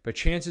bit, but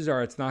chances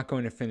are it's not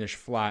going to finish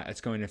flat. It's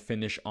going to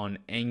finish on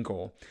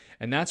angle.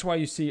 And that's why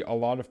you see a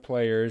lot of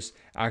players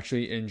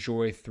actually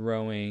enjoy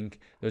throwing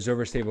those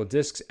overstable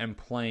discs and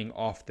playing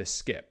off the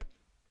skip,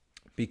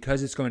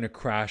 because it's going to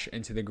crash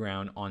into the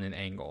ground on an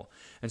angle.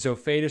 And so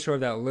fade is sort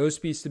of that low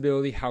speed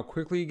stability, how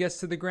quickly it gets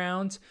to the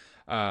ground.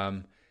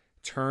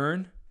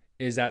 Turn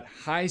is that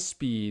high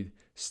speed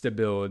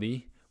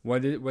stability.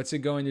 What's it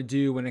going to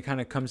do when it kind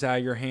of comes out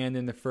of your hand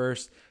in the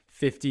first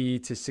 50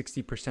 to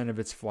 60% of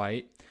its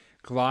flight?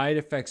 Glide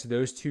affects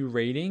those two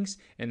ratings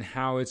and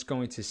how it's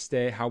going to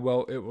stay, how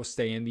well it will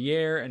stay in the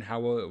air and how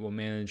well it will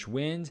manage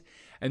wind.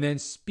 And then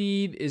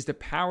speed is the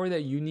power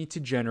that you need to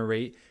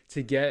generate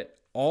to get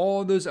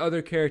all those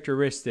other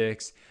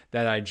characteristics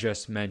that I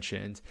just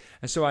mentioned.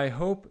 And so I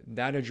hope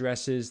that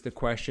addresses the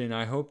question.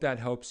 I hope that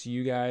helps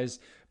you guys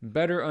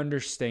better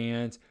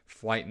understand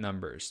flight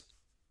numbers.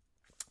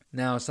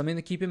 Now, something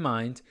to keep in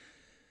mind,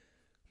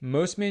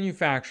 most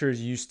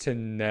manufacturers used to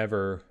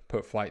never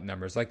put flight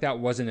numbers. That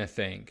wasn't a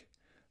thing.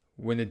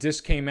 When the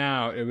disc came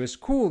out, it was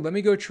cool, let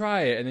me go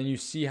try it, and then you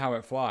see how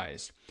it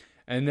flies.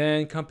 And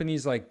then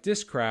companies like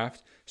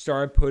Discraft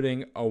started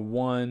putting a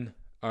one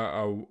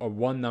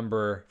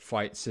number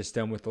flight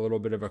system with a little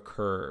bit of a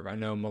curve. I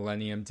know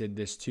Millennium did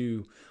this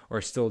too, or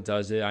still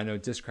does it. I know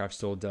Discraft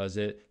still does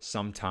it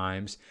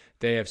sometimes.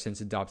 They have since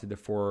adopted the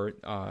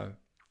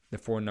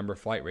four number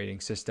flight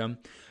rating system.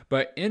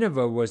 But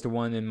Innova was the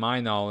one, in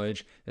my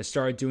knowledge, that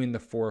started doing the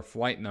 4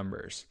 flight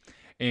numbers.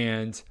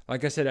 And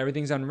like I said,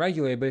 everything's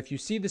unregulated, but if you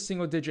see the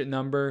single digit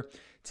number,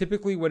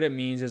 typically what it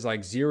means is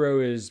 0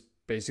 is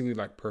basically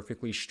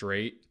perfectly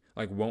straight,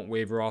 won't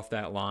waver off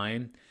that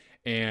line.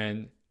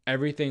 And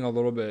everything a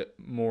little bit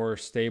more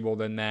stable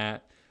than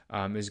that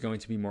is going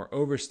to be more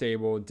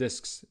overstable.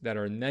 Discs that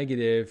are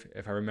negative,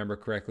 if I remember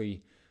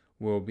correctly,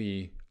 will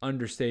be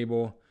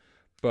understable.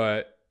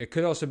 But it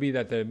could also be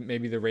that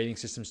maybe the rating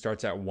system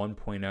starts at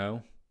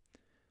 1.0.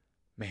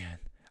 Man,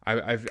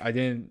 I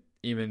didn't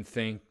even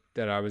think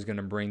that I was going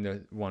to bring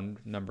the 1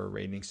 number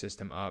rating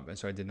system up, and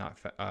so I did not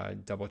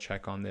double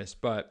check on this.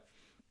 But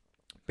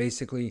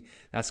basically,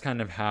 that's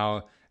kind of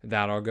how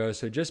that all goes.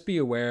 So just be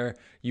aware,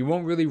 you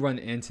won't really run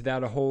into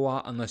that a whole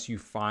lot unless you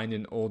find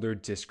an older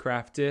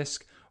Discraft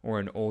disc or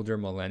an older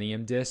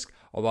Millennium disc.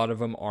 A lot of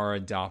them are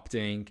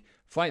adopting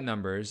flight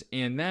numbers.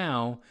 And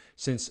now,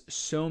 since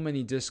so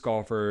many disc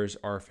golfers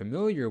are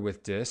familiar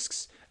with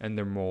discs and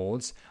their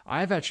molds,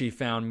 I've actually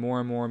found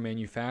more and more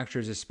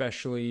manufacturers,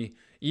 especially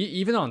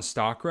even on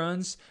stock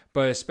runs,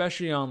 but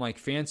especially on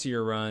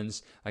fancier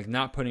runs,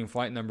 not putting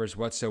flight numbers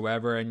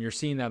whatsoever. And you're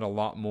seeing that a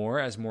lot more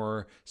as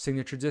more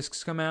signature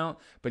discs come out.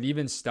 But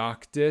even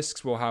stock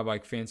discs will have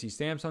fancy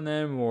stamps on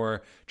them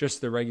or just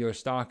the regular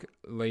stock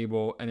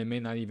label, and it may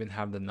not even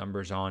have the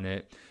numbers on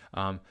it.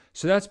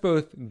 So that's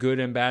both good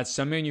and bad.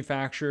 Some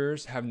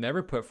manufacturers have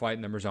never put flight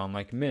numbers on,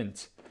 like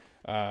Mint.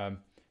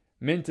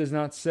 Mint does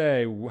not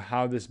say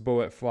how this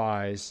bullet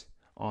flies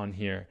on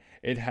here.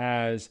 It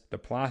has the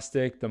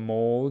plastic, the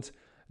mold,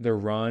 the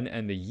run,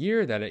 and the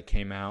year that it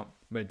came out,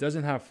 but it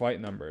doesn't have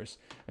flight numbers.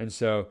 And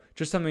so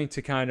just something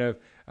to kind of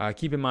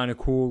keep in mind, a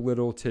cool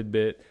little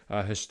tidbit,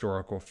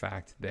 historical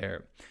fact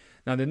there.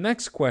 Now, the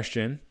next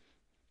question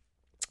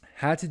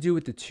had to do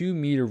with the 2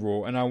 meter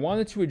rule, and I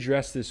wanted to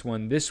address this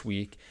one this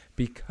week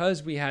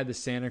because we had the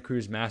Santa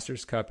Cruz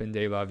Masters Cup in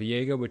De La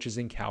Viega, which is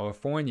in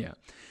California.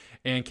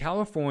 And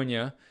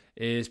California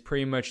is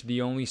pretty much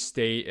the only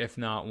state, if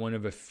not one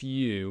of a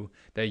few,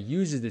 that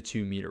uses the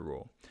 2 meter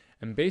rule.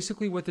 And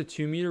basically what the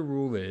 2 meter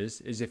rule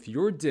is if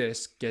your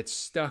disc gets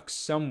stuck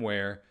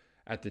somewhere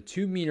at the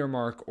 2 meter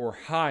mark or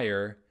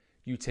higher,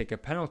 you take a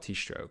penalty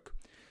stroke.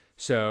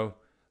 So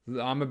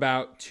I'm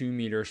about 2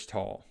 meters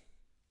tall,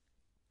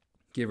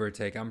 give or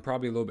take. I'm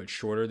probably a little bit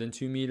shorter than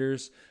 2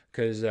 meters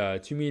because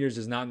 2 meters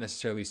is not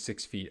necessarily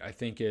 6 feet. I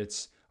think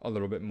it's a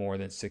little bit more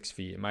than 6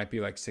 feet. It might be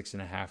like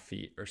 6.5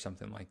 feet or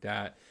something like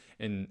that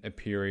in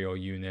imperial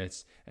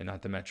units and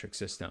not the metric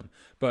system.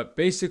 But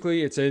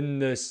basically, it's in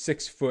the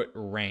 6 foot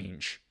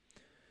range,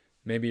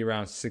 maybe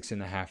around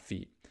 6.5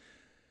 feet.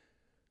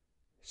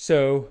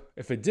 So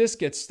if a disc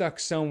gets stuck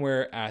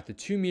somewhere at the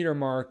 2 meter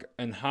mark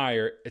and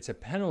higher, it's a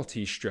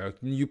penalty stroke.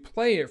 And you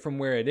play it from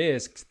where it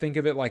is. Think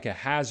of it like a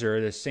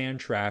hazard, a sand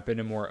trap in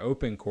a more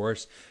open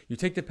course. You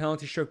take the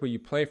penalty stroke, but you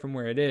play from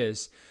where it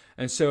is.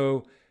 And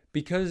so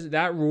because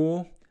that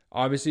rule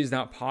obviously is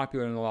not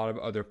popular in a lot of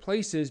other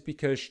places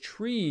because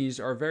trees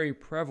are very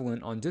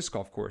prevalent on disc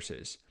golf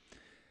courses.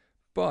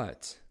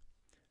 But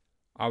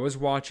I was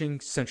watching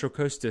Central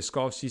Coast Disc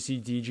Golf,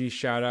 CCDG,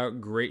 shout out,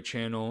 great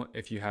channel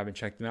if you haven't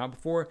checked them out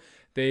before.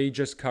 They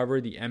just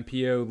covered the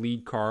MPO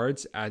lead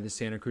cards at the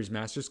Santa Cruz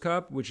Masters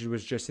Cup, which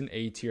was just an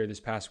A tier this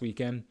past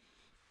weekend.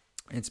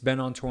 It's been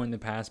on tour in the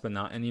past, but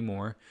not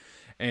anymore.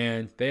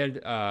 And they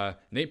had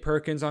Nate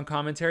Perkins on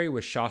commentary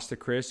with Shasta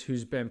Chris,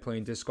 who's been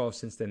playing disc golf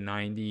since the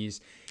 90s.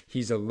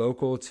 He's a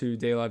local to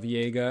De La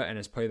Viega and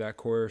has played that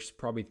course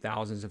probably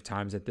thousands of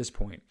times at this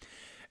point.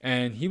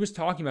 And he was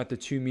talking about the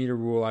 2 meter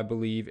rule, I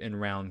believe, in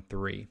round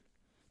 3.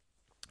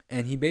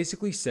 And he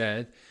basically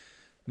said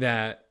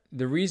that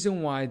the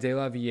reason why De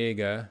La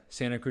Viega,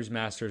 Santa Cruz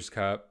Masters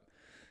Cup,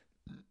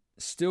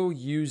 still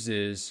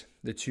uses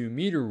the 2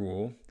 meter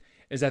rule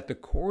is that the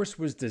course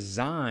was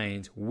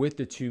designed with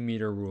the 2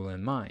 meter rule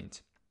in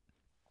mind.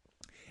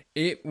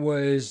 It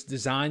was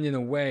designed in a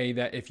way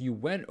that if you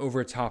went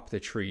over top the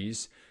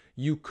trees,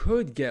 you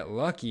could get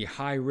lucky,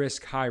 high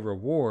risk, high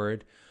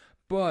reward,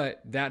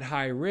 but that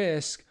high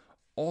risk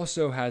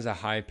also has a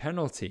high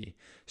penalty.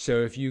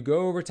 So if you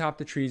go over top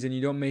the trees and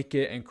you don't make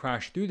it and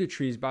crash through the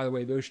trees, by the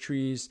way, those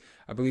trees,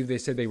 I believe they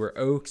said they were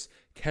oaks,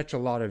 catch a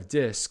lot of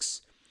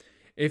discs.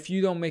 If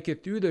you don't make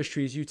it through those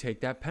trees, you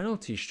take that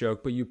penalty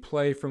stroke, but you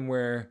play from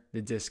where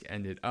the disc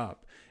ended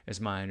up,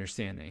 is my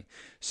understanding.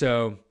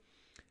 So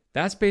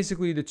that's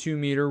basically the 2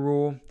 meter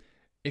rule.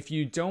 If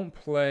you don't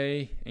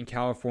play in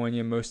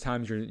California, most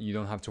times you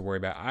don't have to worry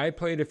about it. I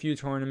played a few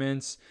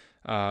tournaments,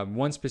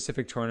 one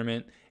specific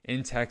tournament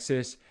in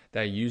Texas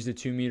that used the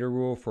 2 meter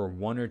rule for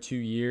 1 or 2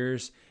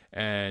 years,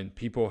 and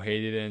people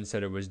hated it and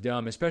said it was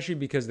dumb, especially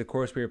because the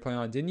course we were playing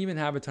on didn't even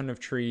have a ton of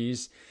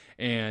trees,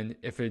 and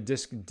if a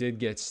disc did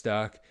get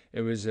stuck,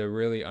 it was a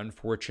really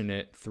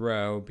unfortunate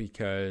throw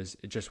because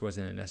it just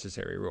wasn't a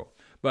necessary rule.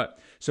 But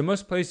so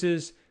most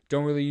places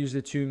don't really use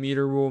the 2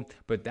 meter rule,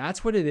 but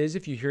that's what it is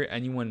if you hear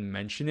anyone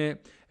mention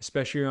it,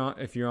 especially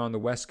if you're on the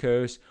West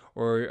Coast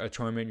or a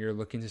tournament you're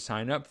looking to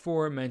sign up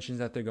for mentions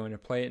that they're going to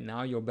play it.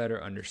 Now you'll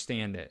better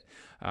understand it.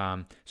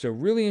 So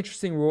really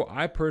interesting rule.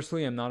 I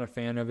personally am not a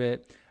fan of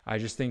it. I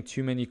just think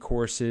too many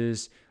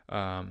courses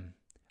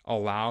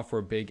allow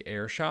for big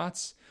air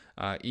shots,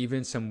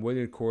 even some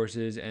wooded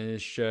courses, and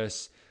it's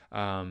just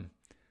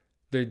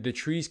the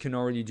trees can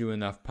already do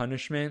enough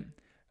punishment.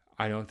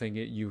 I don't think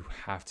you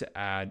have to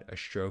add a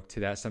stroke to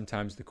that.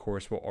 Sometimes the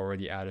course will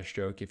already add a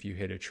stroke if you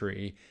hit a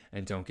tree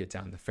and don't get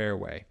down the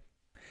fairway.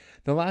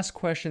 The last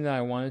question that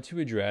I wanted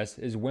to address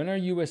is, when are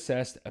you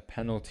assessed a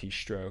penalty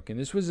stroke? And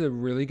this was a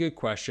really good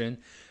question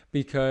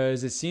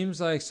because it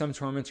seems like some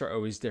tournaments are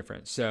always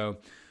different. So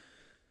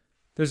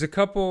there's a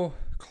couple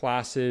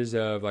classes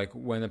of like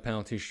when a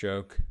penalty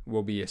stroke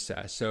will be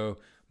assessed. So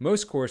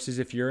most courses,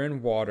 if you're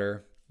in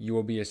water, you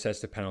will be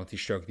assessed a penalty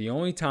stroke. The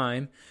only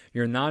time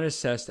you're not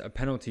assessed a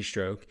penalty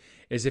stroke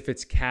is if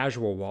it's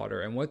casual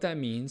water. And what that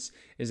means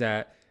is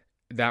that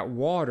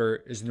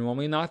water is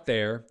normally not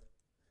there,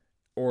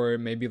 or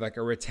maybe like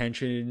a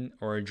retention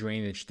or a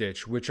drainage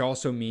ditch, which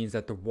also means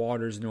that the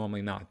water is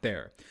normally not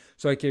there.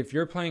 So like if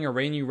you're playing a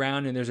rainy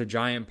round and there's a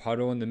giant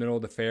puddle in the middle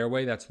of the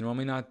fairway that's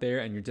normally not there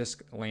and your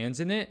disc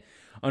lands in it,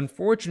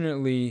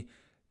 unfortunately,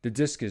 the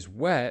disc is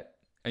wet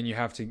and you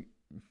have to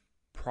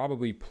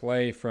probably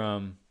play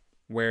from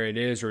where it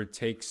is, or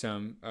take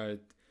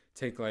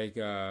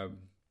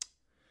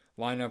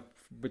line up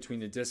between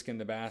the disc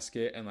and the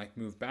basket and like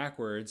move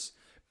backwards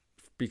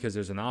because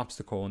there's an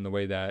obstacle in the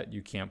way that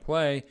you can't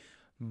play,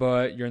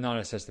 but you're not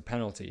assessed the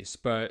penalties.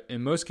 But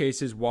in most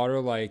cases, water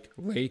like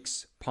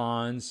lakes,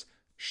 ponds,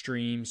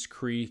 streams,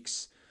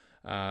 creeks,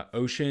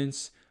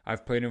 oceans.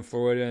 I've played in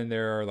Florida and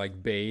there are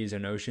like bays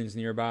and oceans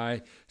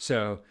nearby.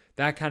 So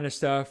that kind of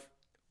stuff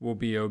will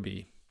be OB.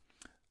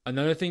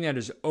 Another thing that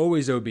is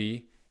always OB,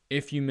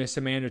 if you miss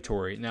a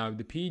mandatory. Now,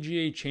 the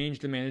PGA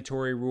changed the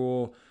mandatory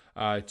rule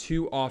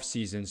 2 off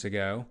seasons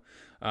ago.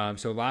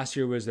 So last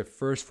year was the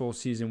first full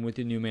season with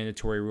the new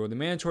mandatory rule. The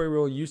mandatory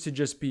rule used to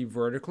just be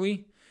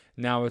vertically.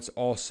 Now it's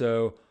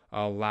also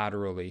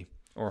laterally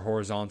or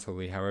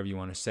horizontally, however you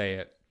want to say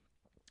it.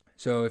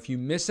 So if you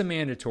miss a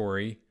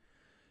mandatory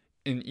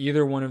in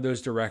either one of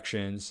those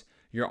directions,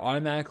 you're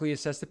automatically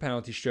assessed a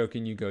penalty stroke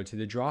and you go to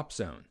the drop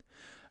zone.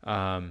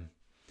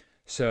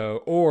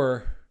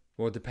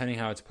 well, depending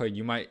how it's played,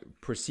 you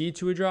might proceed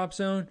to a drop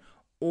zone,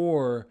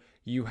 or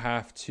you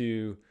have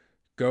to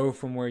go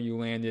from where you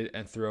landed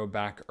and throw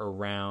back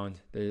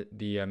around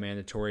the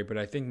mandatory. But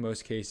I think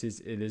most cases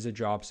it is a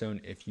drop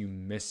zone if you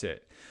miss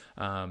it.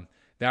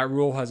 That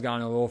rule has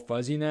gotten a little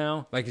fuzzy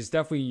now. Like, it's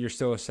definitely, you're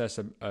still assessed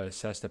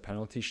a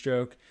penalty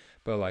stroke,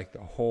 but like the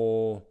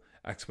whole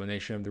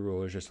explanation of the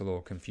rule is just a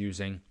little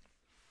confusing.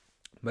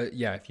 But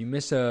yeah, if you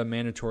miss a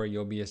mandatory,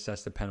 you'll be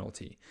assessed a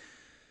penalty.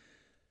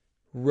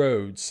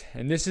 Roads.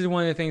 And this is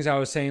one of the things I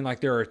was saying, like,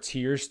 there are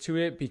tiers to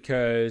it,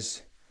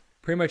 because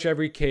pretty much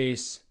every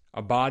case,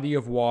 a body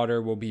of water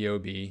will be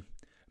OB.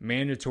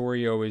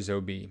 Mandatory always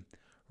OB.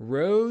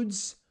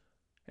 Roads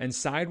and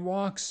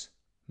sidewalks,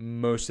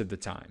 most of the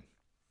time.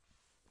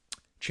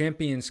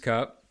 Champions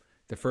Cup,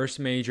 the first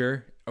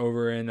major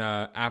over in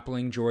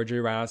Appling,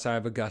 Georgia, right outside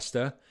of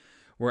Augusta,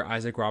 where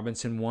Isaac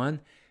Robinson won.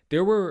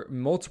 There were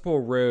multiple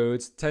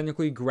roads,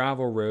 technically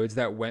gravel roads,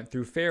 that went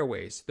through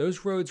fairways.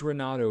 Those roads were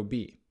not OB.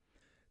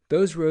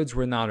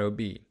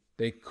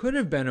 They could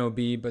have been OB,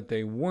 but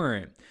they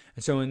weren't.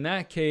 And so in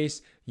that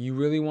case, you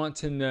really want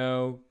to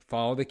know,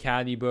 follow the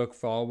caddy book,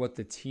 follow what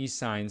the T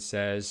sign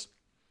says,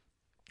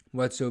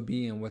 what's OB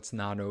and what's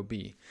not OB.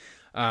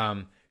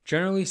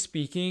 Generally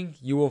speaking,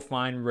 you will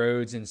find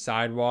roads and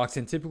sidewalks,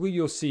 and typically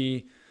you'll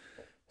see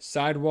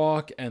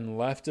sidewalk and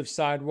left of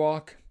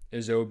sidewalk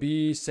is OB,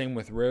 same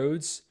with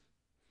roads,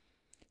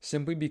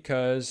 simply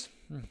because,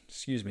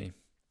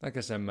 like I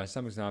said, my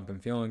stomach's not been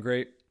feeling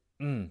great.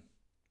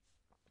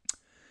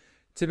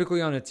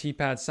 Typically on a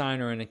T-pad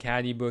sign or in a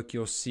caddy book,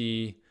 you'll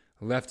see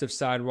left of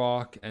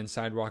sidewalk and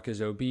sidewalk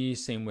is OB,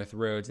 same with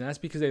roads, and that's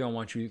because they don't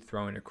want you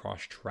throwing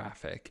across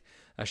traffic.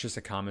 That's just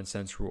a common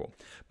sense rule.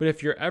 But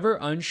if you're ever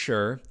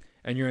unsure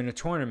and you're in a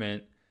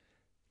tournament,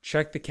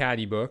 check the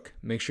caddy book.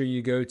 Make sure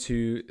you go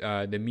to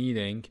the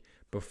meeting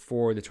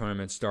before the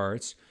tournament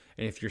starts.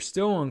 And if you're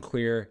still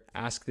unclear,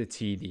 ask the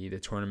TD, the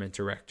tournament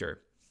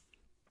director.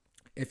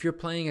 If you're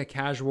playing a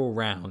casual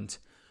round,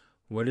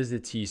 what does the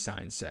T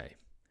sign say?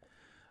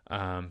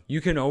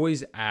 You can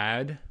always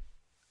add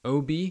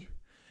OB.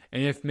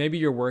 And if maybe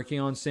you're working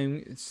on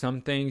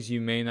some things,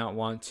 you may not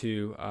want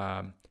to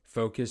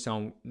focus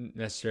on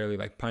necessarily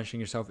like punishing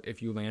yourself if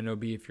you land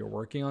OB if you're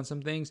working on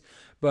some things.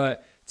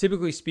 But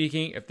typically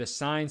speaking, if the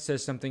sign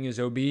says something is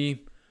OB,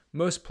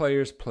 most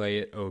players play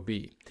it OB.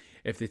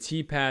 If the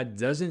T-pad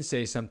doesn't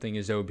say something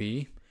is OB,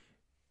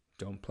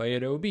 don't play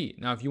it OB.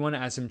 Now, if you want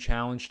to add some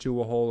challenge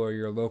to a hole, or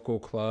your local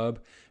club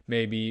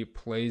maybe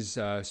plays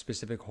a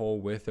specific hole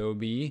with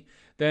OB,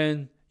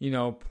 then,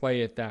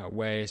 play it that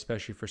way,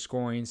 especially for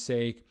scoring's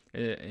sake.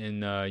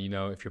 And,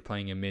 if you're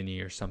playing a mini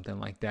or something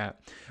like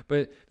that.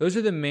 But those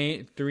are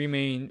the three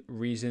main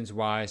reasons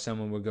why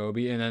someone would go OB.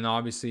 And then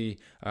obviously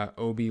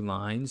OB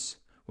lines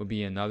would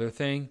be another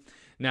thing.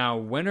 Now,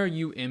 when are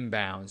you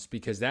inbounds?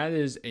 Because that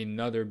is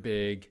another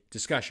big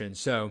discussion.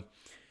 So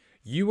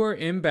you are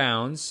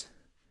inbounds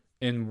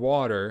in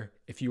water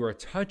if you are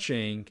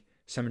touching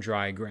some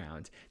dry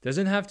ground.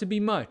 Doesn't have to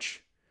be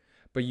much,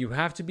 but you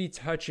have to be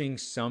touching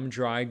some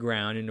dry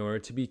ground in order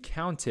to be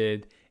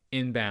counted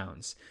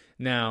inbounds.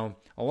 Now,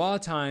 a lot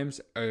of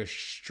times a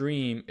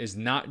stream is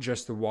not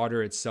just the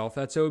water itself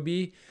that's OB.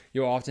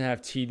 You'll often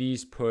have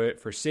TDs put,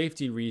 for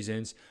safety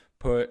reasons,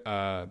 put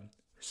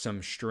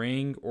some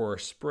string or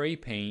spray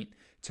paint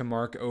to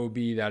mark OB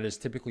that is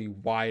typically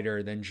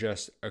wider than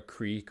just a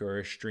creek or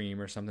a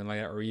stream or something like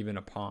that, or even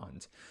a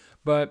pond.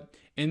 But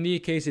in the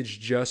case it's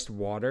just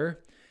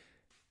water,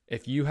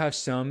 if you have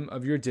some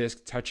of your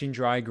disc touching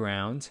dry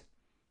ground,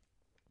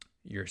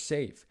 you're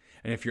safe.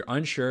 And if you're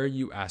unsure,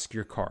 you ask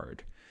your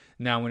card.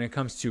 Now, when it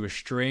comes to a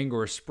string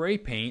or a spray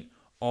paint,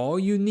 all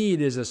you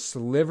need is a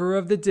sliver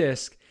of the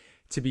disc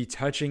to be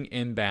touching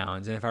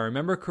inbounds. And if I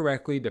remember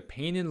correctly, the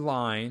painted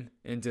line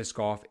in disc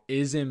golf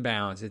is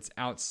inbounds. It's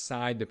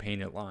outside the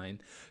painted line.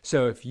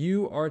 So if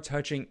you are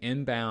touching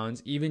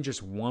inbounds, even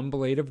just one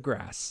blade of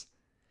grass,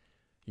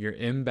 you're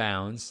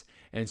inbounds.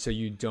 And so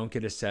you don't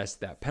get assessed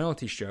that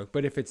penalty stroke.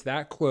 But if it's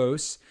that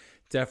close,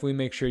 definitely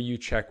make sure you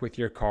check with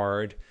your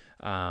card.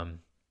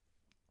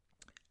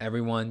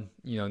 Everyone,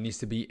 needs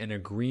to be in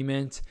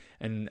agreement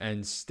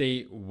and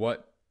state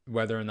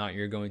whether or not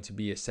you're going to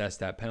be assessed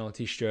that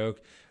penalty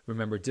stroke.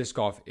 Remember, disc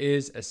golf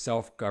is a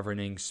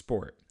self-governing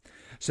sport.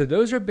 So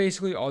those are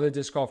basically all the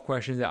disc golf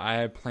questions that I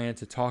had planned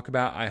to talk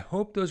about. I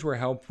hope those were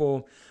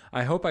helpful.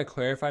 I hope I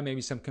clarified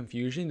maybe some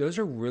confusion. Those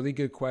are really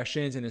good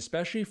questions, and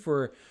especially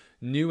for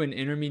new and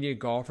intermediate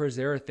golfers,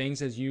 there are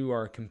things as you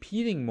are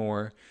competing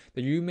more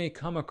that you may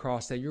come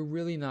across that you're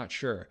really not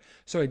sure.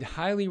 So I'd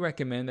highly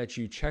recommend that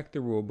you check the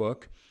rule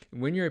book.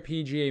 When you're a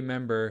PGA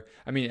member,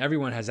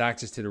 everyone has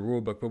access to the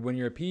rule book, but when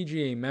you're a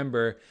PGA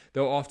member,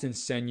 they'll often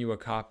send you a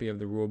copy of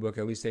the rule book.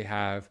 At least they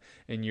have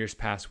in years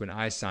past when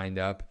I signed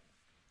up.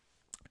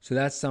 So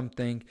that's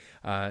something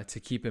to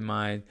keep in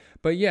mind.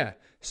 But yeah,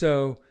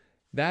 so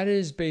that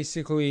is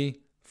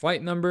basically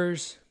flight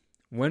numbers,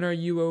 when are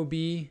you OB,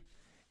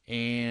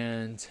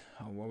 and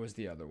what was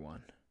the other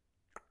one?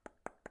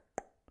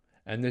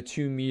 And the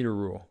 2 meter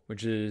rule,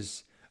 which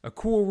is a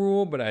cool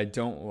rule, but I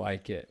don't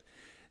like it.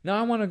 Now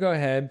I want to go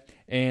ahead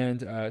and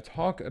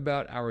talk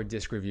about our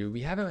disc review.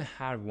 We haven't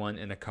had one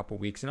in a couple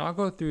weeks, and I'll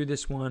go through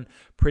this one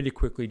pretty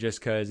quickly just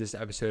because this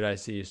episode I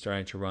see is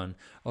starting to run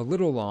a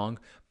little long.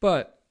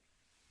 But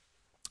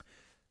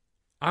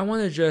I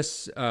want to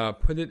just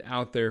put it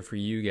out there for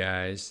you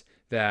guys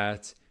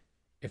that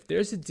if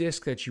there's a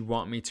disc that you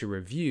want me to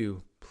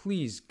review,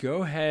 please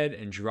go ahead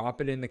and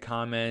drop it in the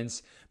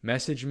comments,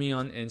 message me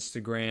on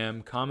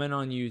Instagram, comment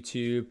on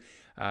YouTube.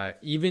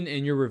 Even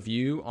in your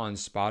review on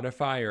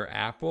Spotify or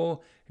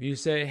Apple, if you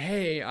say,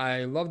 hey,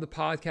 I love the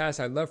podcast,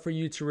 I'd love for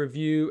you to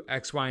review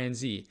X, Y, and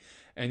Z.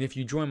 And if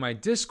you join my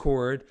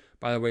Discord,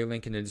 by the way,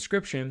 link in the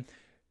description,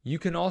 you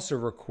can also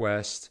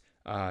request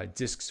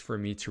discs for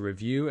me to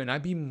review, and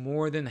I'd be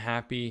more than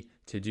happy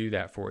to do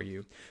that for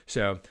you.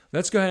 So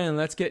let's go ahead and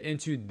let's get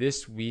into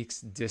this week's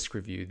disc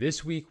review.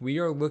 This week, we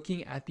are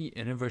looking at the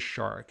Innova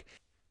Shark.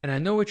 And I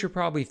know what you're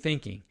probably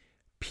thinking.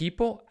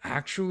 People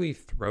actually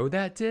throw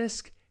that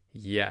disc?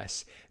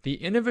 Yes, the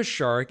Innova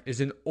Shark is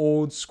an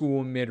old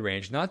school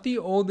mid-range, not the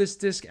oldest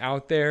disc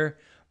out there,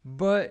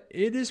 but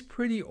it is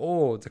pretty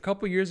old. A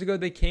couple years ago,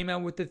 they came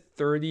out with the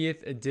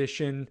 30th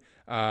edition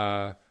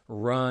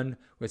run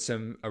with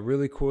a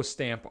really cool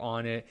stamp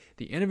on it.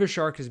 The Innova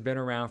Shark has been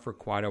around for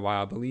quite a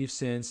while, I believe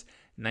since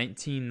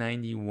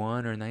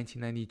 1991 or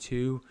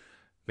 1992,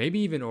 maybe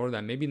even older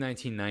than that, maybe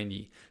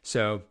 1990.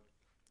 So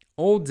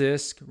old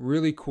disc,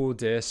 really cool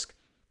disc.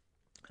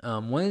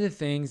 One of the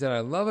things that I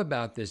love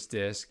about this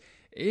disc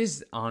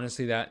is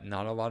honestly that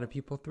not a lot of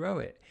people throw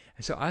it.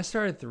 And so I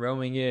started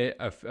throwing it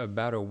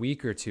about a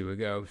week or two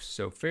ago,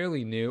 so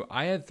fairly new.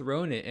 I had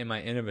thrown it in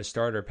my Innova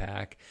starter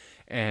pack,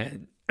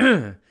 and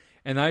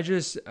and I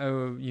just,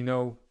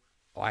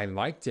 I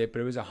liked it,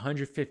 but it was a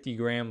 150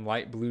 gram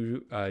light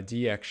blue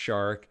DX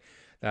Shark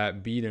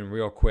that beat in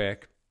real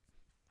quick.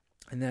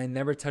 And then I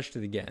never touched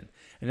it again.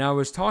 And I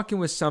was talking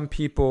with some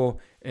people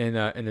in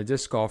a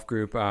disc golf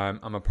group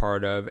I'm a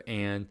part of,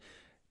 and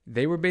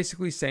they were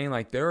basically saying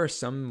like there are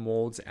some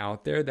molds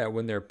out there that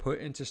when they're put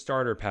into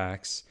starter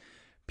packs,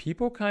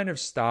 people kind of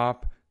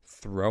stop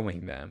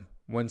throwing them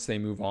once they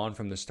move on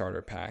from the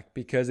starter pack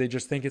because they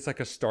just think it's like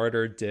a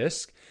starter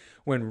disc,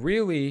 when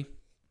really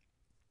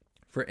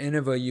for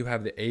Innova you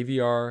have the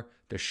AVR,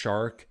 the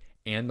Shark,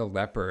 and the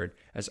Leopard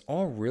as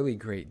all really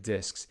great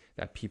discs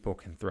that people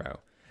can throw.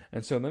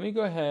 And so let me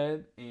go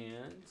ahead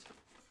and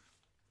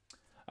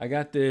I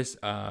got this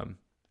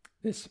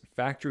this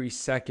factory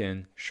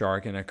second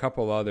Shark and a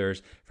couple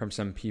others from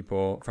some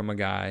people, from a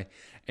guy,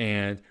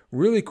 and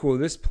really cool.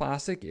 This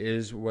plastic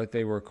is what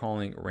they were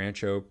calling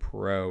Rancho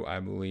Pro, I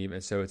believe,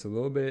 and so it's a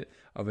little bit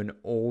of an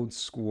old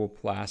school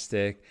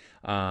plastic.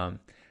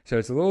 So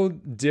it's a little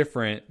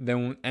different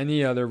than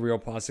any other real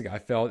plastic I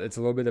felt. It's a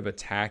little bit of a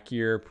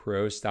tackier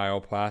pro style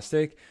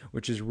plastic,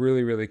 which is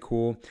really, really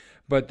cool.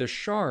 But the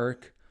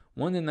Shark,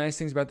 one of the nice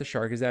things about the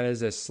Shark is that it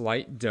has a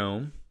slight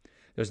dome.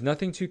 There's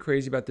nothing too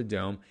crazy about the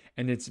dome,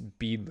 and it's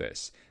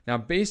beadless. Now,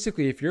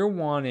 basically, if you're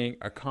wanting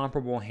a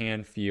comparable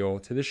hand feel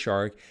to the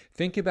Shark,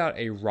 think about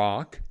a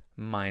rock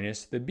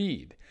minus the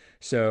bead.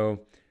 So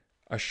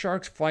a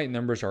Shark's flight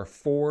numbers are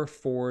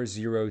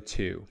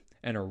 4402,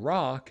 and a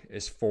rock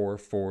is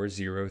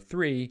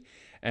 4403.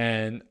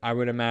 And I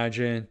would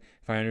imagine,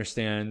 if I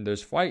understand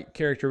those flight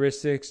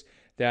characteristics,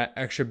 that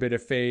extra bit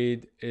of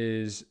fade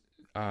is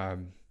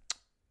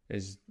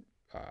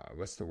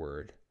what's the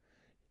word?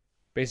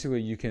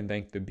 Basically, you can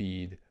thank the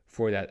bead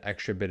for that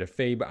extra bit of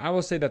fade. But I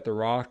will say that the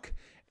rock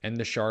and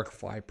the Shark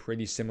fly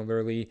pretty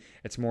similarly.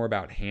 It's more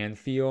about hand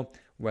feel,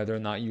 whether or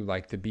not you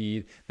like the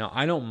bead. Now,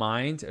 I don't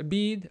mind a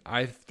bead.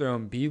 I've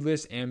thrown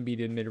beadless and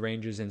beaded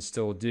mid-ranges and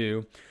still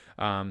do.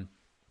 I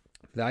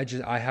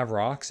have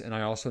rocks, and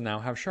I also now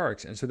have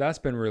Sharks. And so that's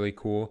been really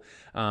cool.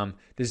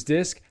 This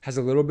disc has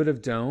a little bit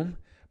of dome,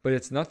 but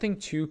it's nothing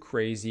too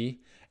crazy.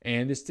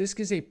 And this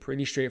disc is a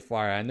pretty straight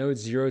flyer. I know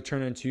it's 0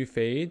 turn and 2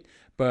 fade,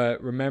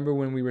 but remember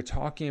when we were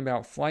talking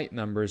about flight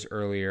numbers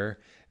earlier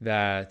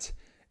that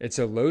it's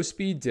a low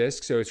speed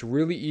disc, so it's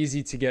really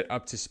easy to get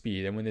up to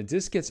speed. And when the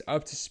disc gets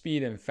up to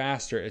speed and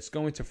faster, it's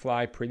going to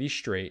fly pretty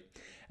straight.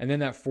 And then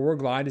that 4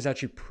 glide is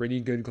actually pretty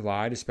good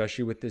glide,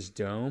 especially with this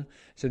dome.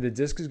 So the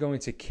disc is going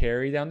to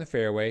carry down the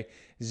fairway.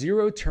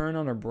 0 turn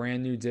on a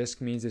brand new disc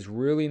means it's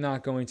really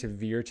not going to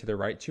veer to the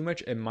right too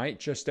much. It might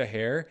just a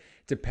hair,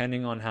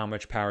 depending on how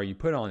much power you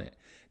put on it.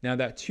 Now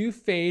that 2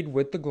 fade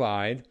with the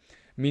glide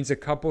means a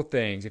couple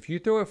things. If you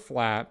throw it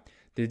flat,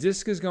 the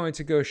disc is going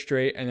to go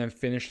straight and then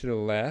finish to the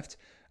left.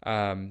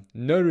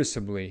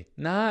 Noticeably,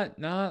 not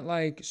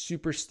like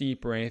super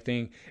steep or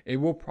anything. It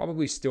will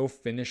probably still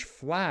finish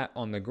flat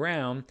on the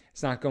ground.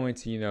 It's not going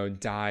to,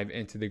 dive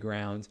into the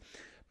ground.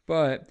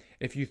 But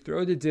if you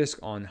throw the disc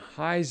on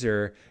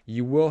hyzer,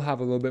 you will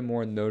have a little bit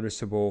more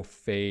noticeable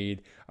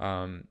fade.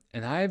 And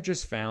I have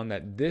just found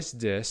that this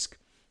disc,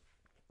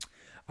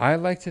 I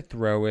like to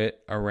throw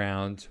it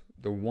around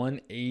the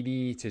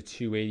 180 to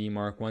 280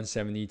 mark,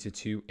 170 to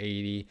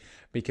 280,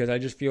 because I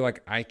just feel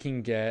like I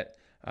can get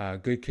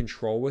good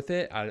control with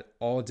it at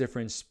all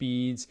different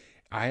speeds.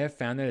 I have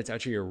found that it's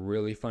actually a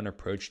really fun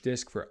approach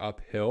disc for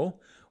uphill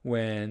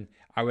when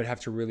I would have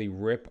to really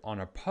rip on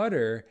a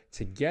putter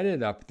to get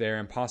it up there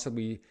and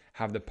possibly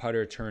have the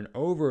putter turn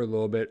over a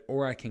little bit,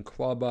 or I can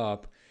club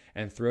up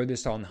and throw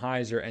this on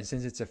hyzer. And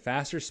since it's a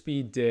faster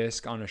speed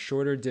disc on a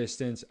shorter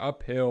distance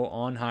uphill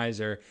on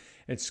hyzer,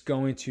 it's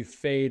going to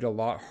fade a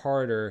lot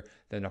harder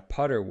than a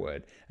putter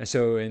would. And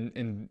so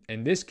in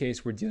this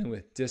case, we're dealing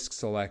with disc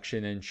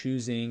selection and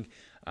choosing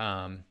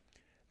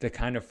the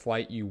kind of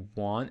flight you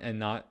want and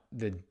not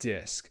the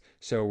disc.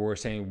 So we're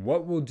saying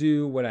what will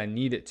do what I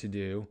need it to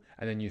do,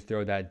 and then you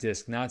throw that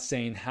disc, not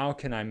saying how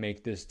can I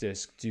make this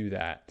disc do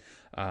that,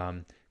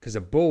 because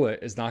a bullet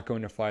is not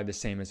going to fly the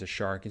same as a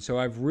shark. And so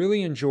I've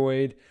really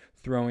enjoyed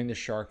throwing the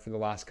shark for the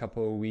last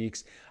couple of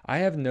weeks. I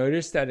have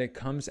noticed that it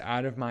comes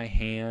out of my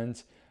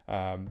hand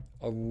a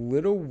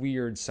little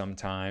weird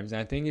sometimes,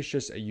 and I think it's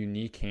just a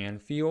unique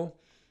hand feel.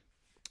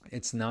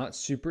 It's not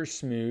super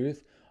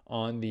smooth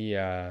on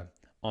the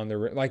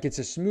like, it's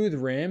a smooth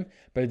rim,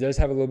 but it does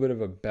have a little bit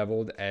of a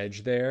beveled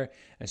edge there.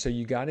 And so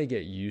you got to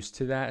get used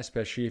to that,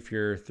 especially if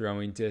you're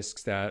throwing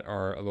discs that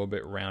are a little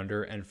bit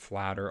rounder and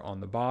flatter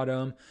on the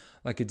bottom,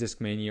 like a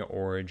Discmania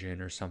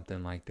Origin or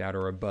something like that,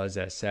 or a Buzz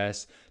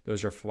SS.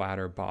 Those are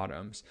flatter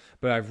bottoms.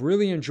 But I've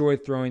really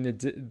enjoyed throwing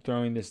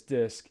this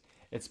disc.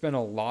 It's been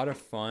a lot of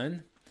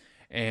fun,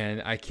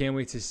 and I can't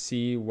wait to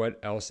see what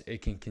else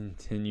it can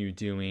continue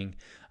doing.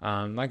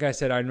 Like I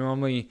said, I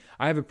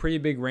have a pretty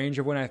big range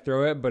of when I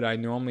throw it, but I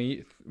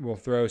normally will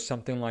throw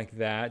something like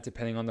that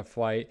depending on the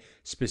flight,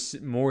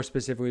 more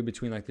specifically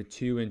between like the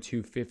 2 and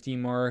 250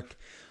 mark.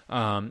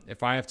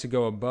 If I have to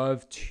go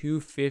above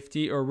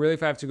 250, or really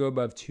if I have to go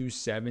above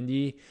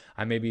 270,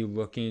 I may be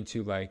looking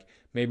to like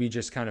maybe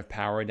just kind of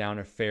power down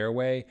a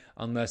fairway,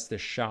 unless the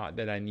shot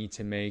that I need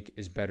to make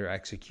is better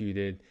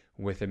executed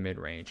with a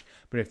mid-range.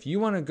 But if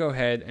you want to go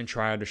ahead and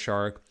try out a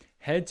shark,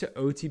 head to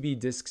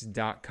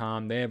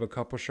otbdiscs.com. They have a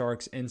couple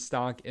sharks in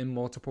stock in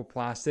multiple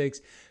plastics,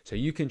 so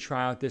you can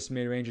try out this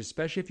mid-range,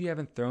 especially if you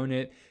haven't thrown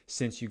it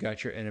since you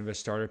got your Innova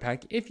starter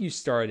pack, if you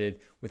started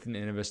with an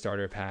Innova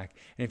starter pack.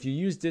 And if you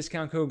use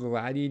discount code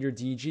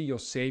GLADIATORDG, you'll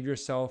save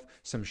yourself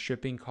some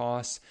shipping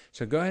costs.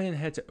 So go ahead and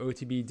head to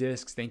OTB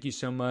Discs. Thank you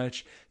so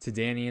much to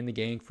Danny and the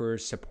gang for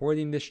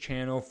supporting this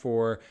channel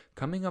for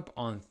coming up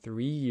on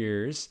 3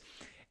 years,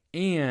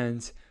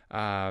 and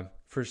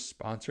for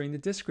sponsoring the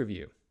disc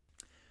review.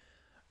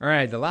 All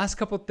right, the last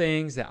couple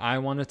things that I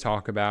want to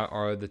talk about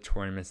are the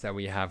tournaments that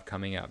we have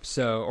coming up.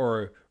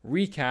 Or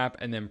recap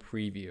and then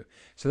preview.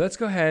 So let's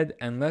go ahead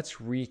and let's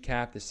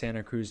recap the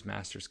Santa Cruz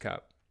Masters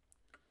Cup.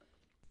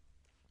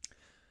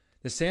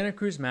 The Santa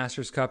Cruz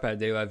Masters Cup at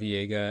De La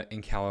Viega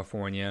in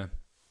California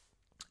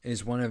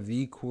is one of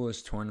the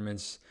coolest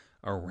tournaments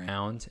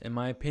around, in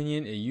my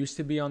opinion. It used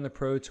to be on the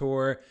Pro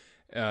Tour.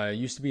 It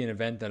used to be an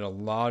event that a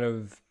lot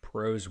of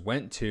pros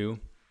went to,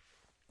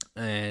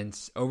 and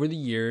over the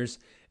years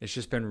it's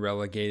just been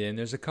relegated, and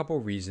there's a couple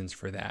reasons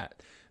for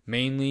that.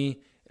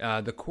 Mainly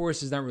the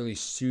course is not really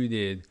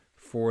suited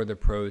for the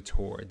Pro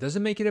Tour. It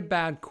doesn't make it a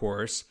bad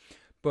course,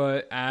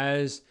 but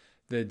as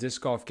the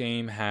disc golf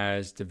game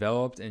has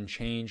developed and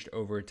changed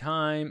over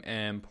time,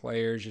 and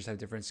players just have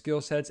different skill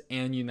sets,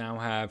 and you now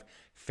have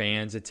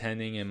fans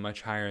attending in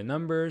much higher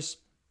numbers,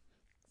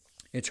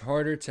 it's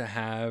harder to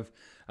have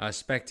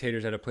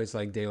spectators at a place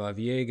like De La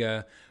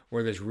Viega,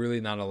 where there's really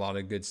not a lot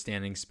of good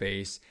standing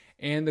space,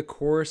 and the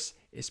course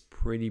is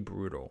pretty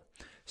brutal.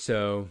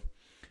 So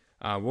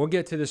we'll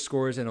get to the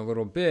scores in a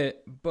little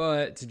bit,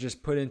 but to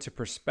just put into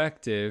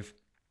perspective,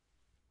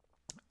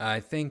 I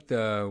think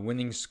the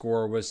winning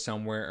score was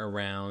somewhere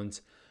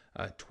around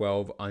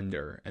 12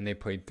 under, and they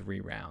played 3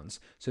 rounds.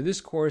 So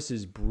this course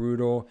is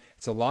brutal.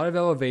 It's a lot of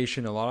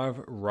elevation, a lot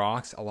of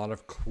rocks, a lot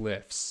of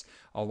cliffs,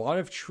 a lot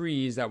of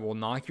trees that will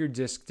knock your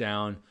disc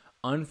down,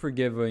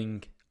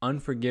 unforgiving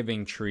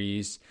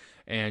trees,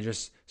 and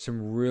just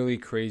some really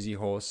crazy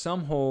holes.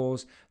 Some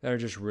holes that are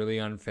just really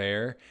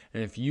unfair.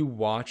 And if you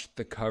watch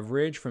the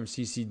coverage from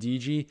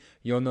CCDG,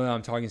 you'll know that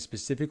I'm talking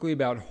specifically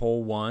about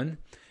hole 1.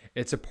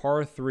 It's a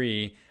par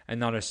 3, and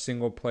not a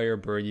single player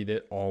birdied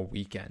it all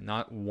weekend.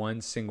 Not one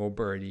single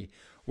birdie,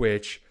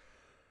 which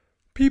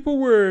people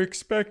were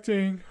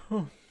expecting.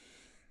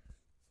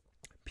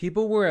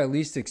 People were at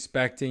least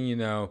expecting,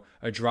 a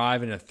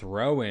drive and a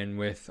throw-in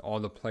with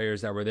all the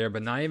players that were there,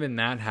 but not even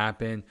that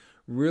happened.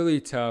 Really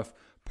tough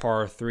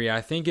par 3.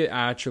 I think it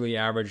actually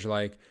averaged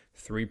like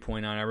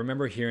 3.9. I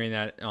remember hearing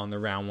that on the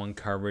round 1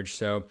 coverage,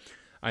 so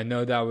I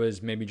know that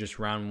was maybe just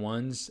round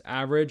 1's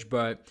average,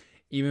 but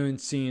even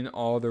seeing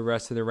all the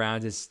rest of the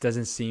rounds, it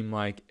doesn't seem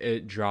like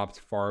it dropped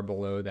far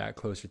below that,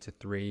 closer to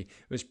 3. It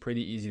was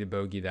pretty easy to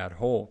bogey that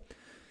hole.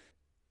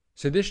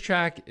 So this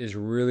track is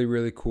really,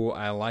 really cool.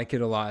 I like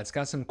it a lot. It's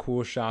got some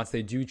cool shots.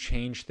 They do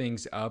change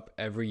things up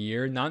every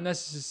year. Not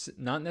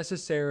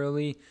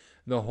necessarily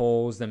the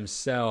holes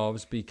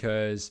themselves,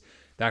 because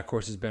that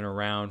course has been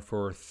around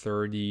for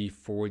 30,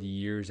 40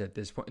 years at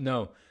this point.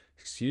 No,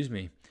 excuse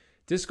me.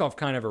 Disc golf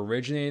kind of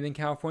originated in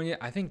California.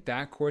 I think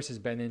that course has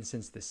been in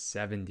since the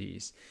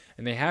 70s.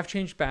 And they have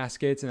changed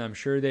baskets, and I'm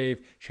sure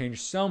they've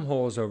changed some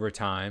holes over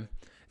time.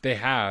 they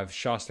have.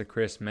 Shasta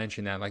Chris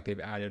mentioned that, like, they've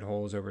added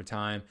holes over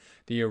time.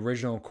 The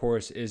original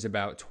course is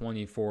about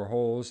 24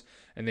 holes,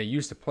 and they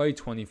used to play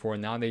 24.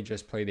 Now they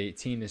just played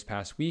 18 this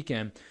past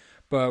weekend.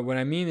 But what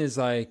I mean is,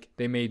 like,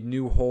 they made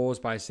new holes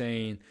by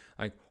saying,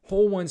 like,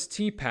 hole 1's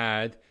tee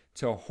pad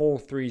to hole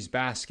 3's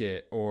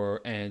basket,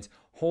 and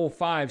hole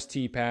 5's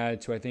tee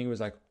pad to, I think it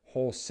was like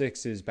hole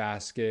 6's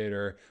basket,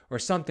 or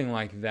something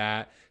like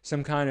that.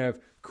 Some kind of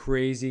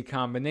crazy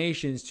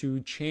combinations to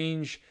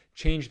change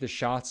the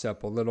shots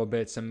up a little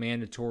bit, some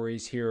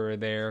mandatories here or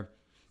there.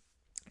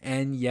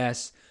 And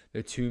yes,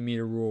 the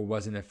 2-meter rule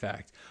was in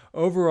effect.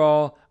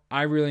 Overall,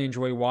 I really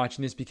enjoy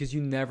watching this because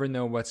you never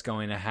know what's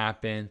going to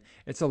happen.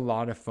 It's a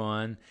lot of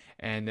fun.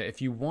 And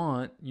if you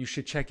want, you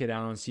should check it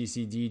out on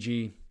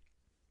CCDG.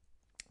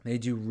 They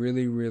do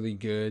really, really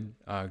good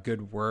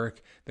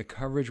work. The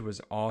coverage was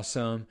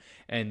awesome.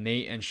 And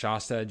Nate and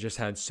Shasta just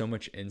had so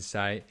much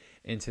insight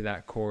into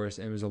that course.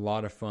 And it was a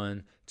lot of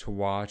fun to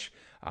watch.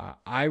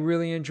 I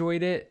really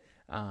enjoyed it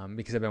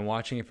because I've been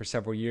watching it for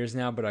several years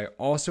now. But I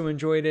also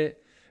enjoyed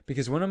it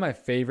because one of my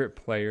favorite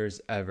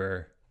players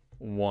ever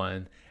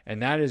won, and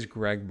that is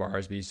Greg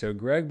Barsby. So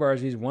Greg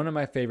Barsby is one of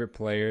my favorite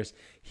players.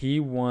 He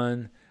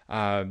won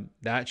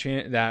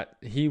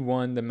he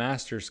won the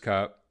Masters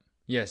Cup.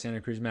 Yes,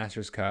 Santa Cruz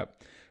Masters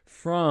Cup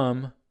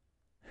from,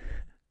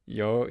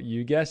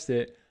 you guessed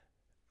it,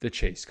 the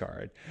Chase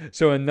card.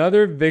 So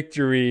another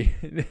victory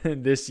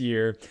this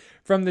year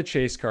from the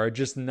Chase card,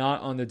 just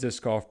not on the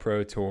Disc Golf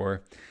Pro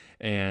Tour.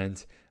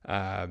 And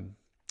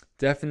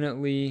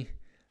definitely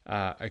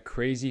a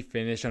crazy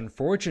finish.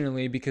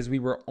 Unfortunately, because we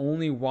were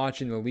only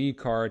watching the lead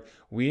card,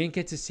 we didn't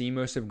get to see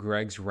most of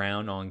Greg's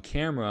round on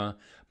camera,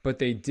 but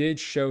they did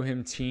show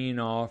him teeing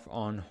off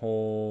on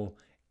hole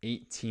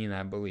 18,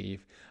 I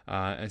believe.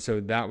 And so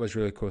that was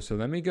really cool. So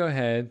let me go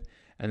ahead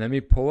and let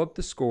me pull up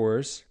the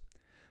scores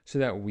so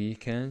that we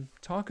can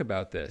talk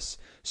about this.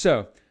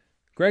 So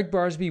Greg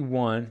Barsby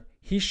won.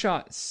 He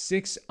shot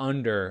 6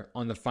 under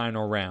on the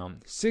final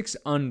round. 6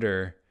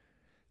 under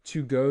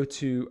to go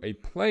to a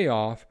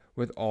playoff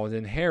with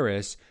Alden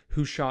Harris,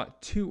 who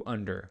shot 2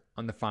 under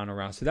on the final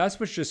round. So that's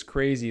what's just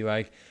crazy.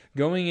 Like,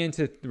 going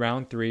into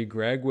round 3,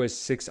 Greg was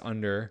 6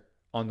 under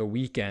on the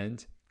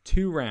weekend,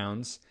 2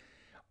 rounds.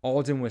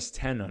 Alden was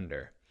 10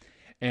 under.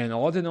 And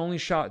Alden only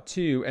shot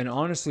 2, and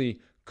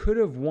honestly could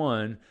have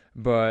won,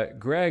 but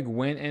Greg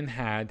went and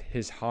had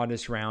his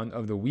hottest round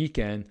of the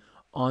weekend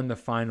on the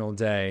final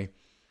day.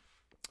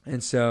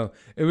 And so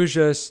it was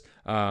just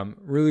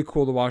really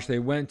cool to watch. They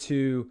went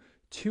to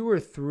 2 or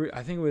 3,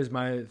 I think it was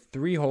my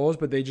 3 holes,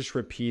 but they just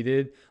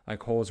repeated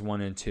like holes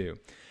 1 and 2.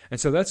 And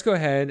so let's go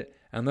ahead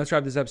and let's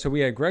wrap this up. So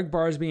we had Greg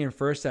Barsby in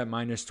first at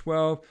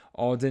 -12,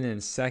 Alden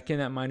in second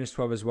at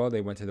 -12 as well.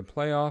 They went to the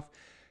playoff.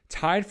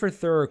 Tied for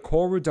third,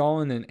 Cole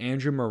Redolin and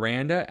Andrew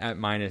Miranda at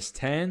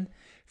 -10.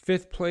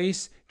 Fifth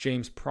place,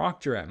 James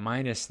Proctor at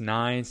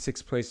 -9.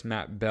 Sixth place,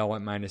 Matt Bell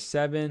at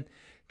 -7.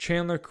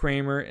 Chandler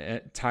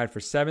Kramer tied for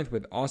seventh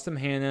with Austin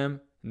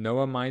Hannum,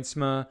 Noah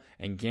Meidsma,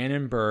 and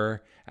Gannon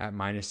Burr at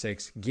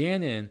 -6.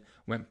 Gannon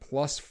went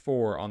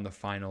 +4 on the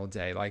final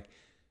day. Like,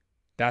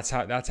 that's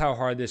how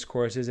hard this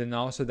course is, and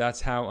also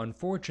that's how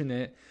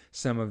unfortunate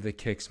some of the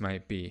kicks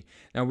might be.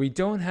 Now we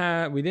didn't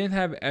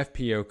have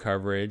FPO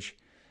coverage,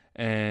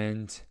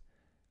 and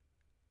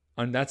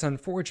that's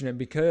unfortunate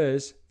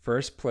because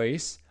first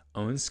place,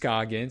 Owen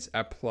Scoggins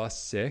at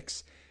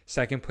 +6.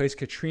 Second place,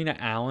 Katrina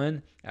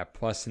Allen at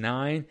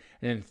 +9.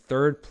 And then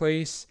third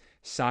place,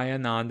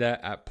 Sayananda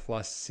at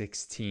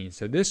 +16.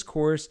 So this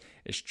course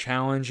is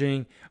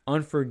challenging,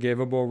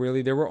 unforgivable,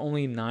 really. There were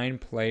only 9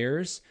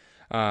 players.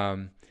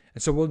 And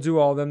so we'll do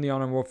all of them, the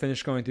honor. We'll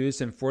finish going through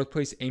this. In fourth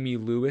place, Amy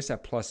Lewis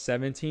at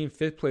 +17.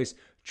 Fifth place,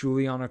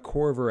 Juliana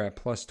Corver at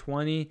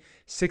 +20.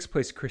 Sixth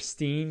place,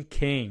 Christine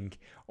King,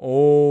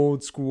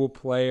 old school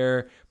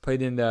player,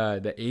 played in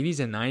the 80s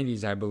and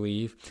 90s, I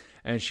believe.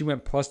 And she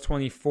went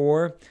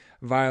 +24.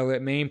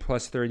 Violet Main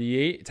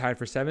 +38, tied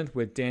for seventh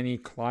with Danny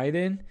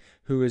Clyden,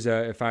 who is,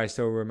 if I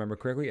still remember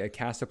correctly, a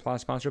Castaplas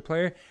sponsor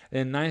player. And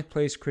then ninth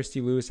place, Christy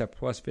Lewis at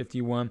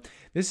 +51.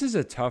 This is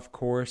a tough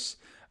course.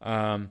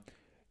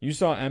 You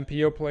saw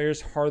MPO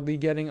players hardly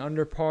getting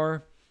under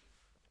par,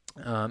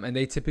 and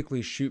they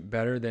typically shoot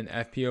better than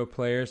FPO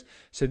players.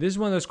 So this is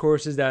one of those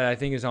courses that I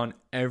think is on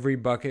every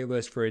bucket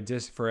list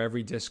for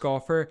every disc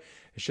golfer.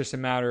 It's just a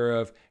matter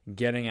of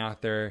getting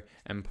out there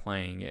and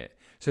playing it.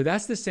 So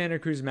that's the Santa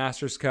Cruz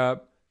Masters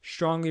Cup.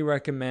 Strongly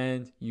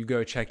recommend you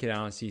go check it out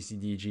on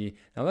CCDG.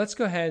 Now let's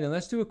go ahead and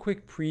let's do a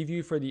quick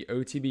preview for the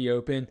OTB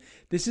Open.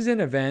 This is an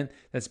event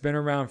that's been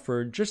around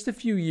for just a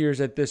few years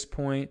at this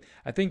point.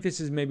 I think this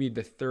is maybe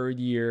the third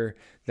year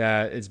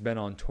that it's been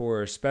on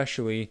tour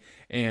especially.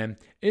 And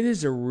it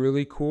is a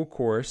really cool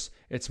course.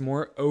 It's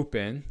more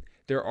open.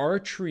 There are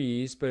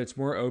trees, but it's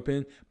more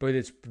open, but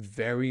it's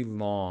very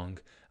long.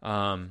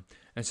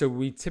 And so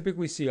we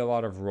typically see a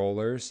lot of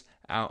rollers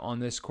out on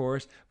this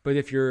course. But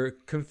if you're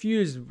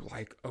confused,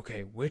 like,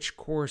 okay, which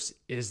course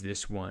is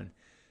this one?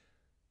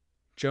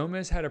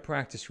 Jomez had a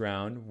practice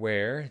round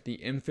where the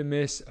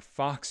infamous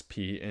Fox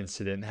Pea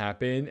incident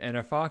happened, and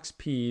a Fox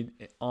peed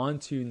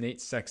onto Nate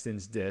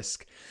Sexton's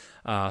disc.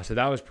 So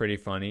that was pretty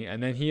funny.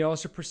 And then he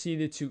also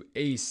proceeded to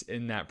ace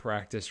in that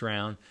practice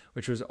round,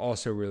 which was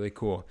also really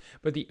cool.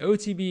 But the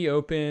OTB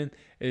Open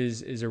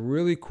is a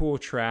really cool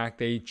track.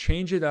 They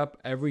change it up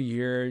every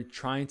year,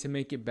 trying to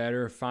make it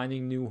better,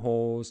 finding new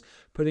holes,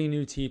 putting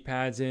new tee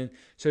pads in.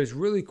 So it's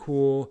really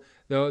cool.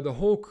 The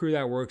whole crew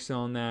that works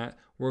on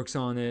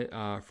it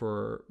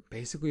for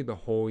basically the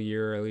whole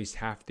year, at least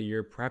half the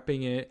year,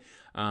 prepping it.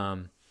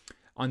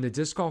 On the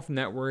Disc Golf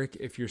Network,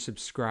 if you're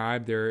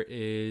subscribed, there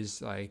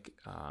is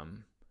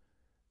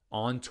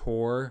on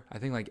tour, I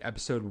think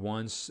episode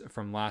 1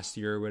 from last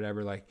year or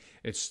whatever,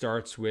 it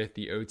starts with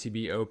the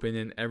OTB Open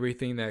and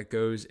everything that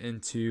goes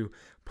into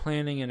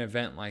planning an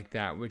event like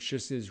that, which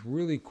just is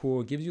really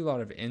cool. It gives you a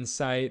lot of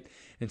insight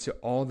into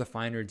all the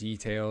finer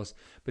details.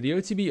 But the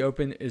OTB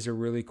Open is a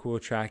really cool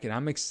track, and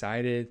I'm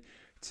excited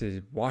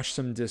to watch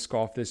some disc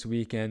golf this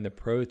weekend. The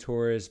Pro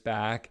Tour is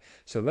back.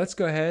 So let's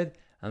go ahead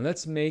and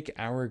let's make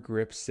our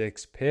Grip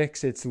 6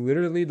 picks. It's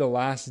literally the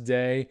last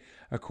day.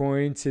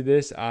 According to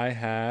this, I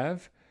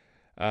have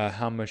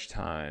how much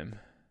time?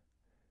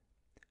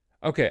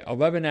 Okay,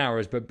 11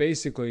 hours, but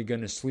basically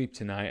going to sleep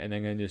tonight and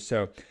then going to do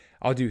so.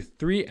 I'll do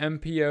 3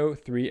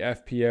 MPO, 3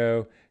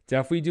 FPO.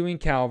 Definitely doing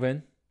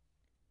Calvin.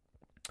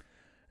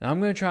 And I'm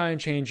going to try and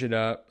change it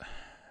up.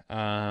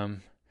 I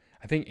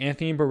think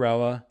Anthony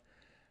Barela.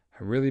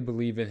 I really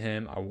believe in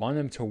him. I want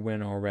him to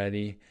win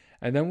already.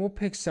 And then we'll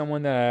pick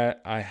someone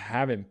that I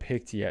haven't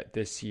picked yet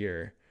this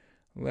year.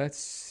 Let's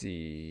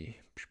see.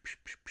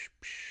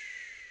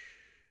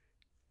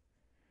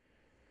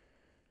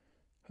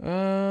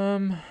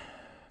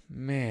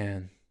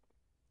 Man.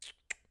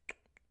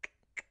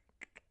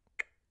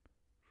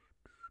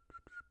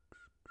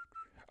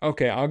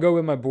 Okay, I'll go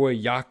with my boy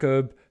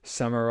Jakub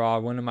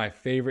Semerad, one of my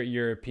favorite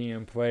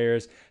European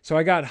players. So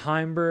I got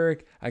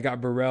Heimburg, I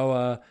got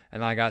Barela,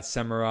 and I got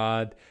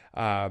Semerad.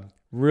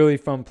 Really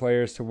fun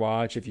players to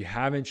watch. If you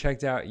haven't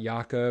checked out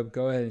Jakub,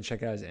 go ahead and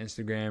check out his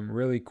Instagram.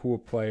 Really cool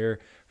player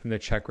from the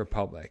Czech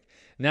Republic.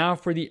 Now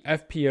for the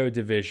FPO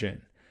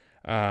division.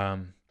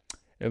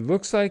 It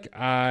looks like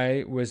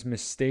I was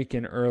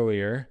mistaken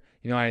earlier.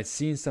 I had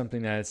seen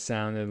something that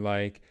sounded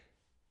like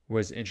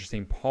was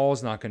interesting.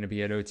 Paul's not going to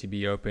be at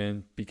OTB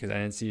Open because I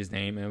didn't see his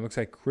name. And it looks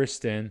like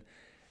Kristen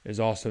is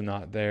also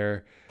not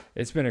there.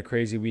 It's been a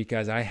crazy week,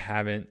 guys. I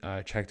haven't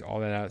checked all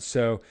that out.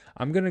 So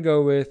I'm going to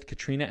go with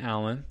Katrina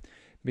Allen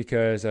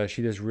because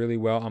she does really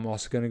well. I'm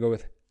also going to go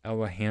with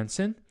Ella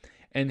Hansen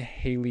and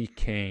Haley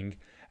King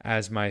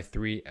as my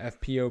 3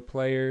 FPO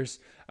players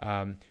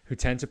who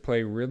tend to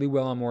play really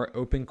well on more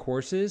open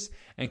courses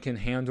and can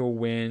handle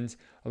wind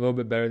a little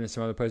bit better than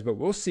some other players. But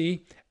we'll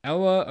see.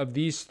 Ella of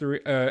these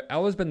 3,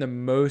 Ella's been the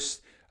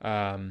most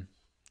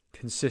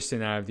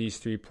consistent out of these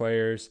 3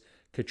 players.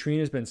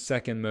 Katrina's been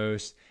second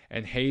most,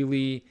 and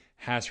Haley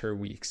has her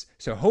weeks.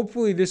 So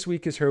hopefully this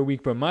week is her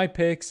week. But my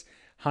picks: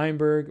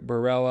 Heimburg,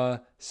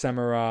 Barela,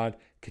 Semerad,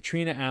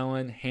 Katrina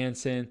Allen,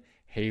 Hansen,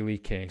 Haley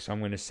King. So I'm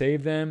going to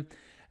save them,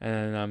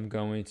 and I'm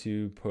going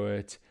to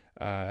put,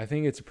 I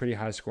think it's a pretty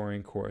high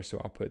scoring course. So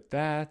I'll put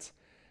that,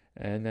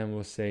 and then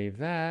we'll save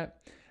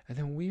that, and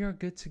then we are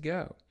good to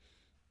go.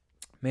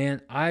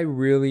 Man, I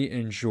really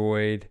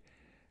enjoyed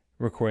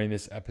recording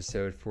this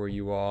episode for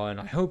you all, and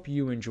I hope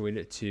you enjoyed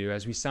it too.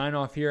 As we sign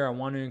off here, I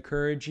want to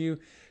encourage you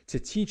to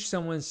teach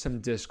someone some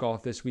disc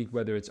golf this week,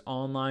 whether it's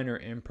online or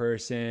in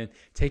person,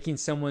 taking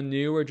someone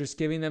new or just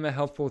giving them a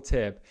helpful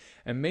tip.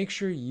 And make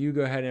sure you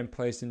go ahead and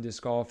play some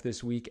disc golf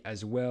this week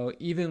as well,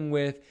 even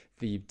with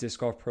the Disc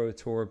Golf Pro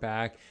Tour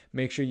back.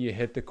 Make sure you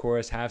hit the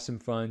course, have some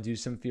fun, do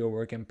some field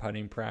work and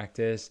putting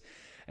practice.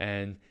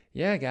 And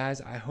yeah,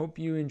 guys, I hope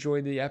you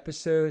enjoyed the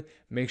episode.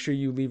 Make sure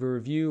you leave a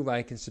review,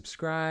 like, and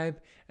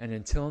subscribe. And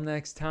until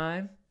next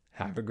time,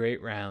 have a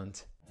great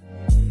round.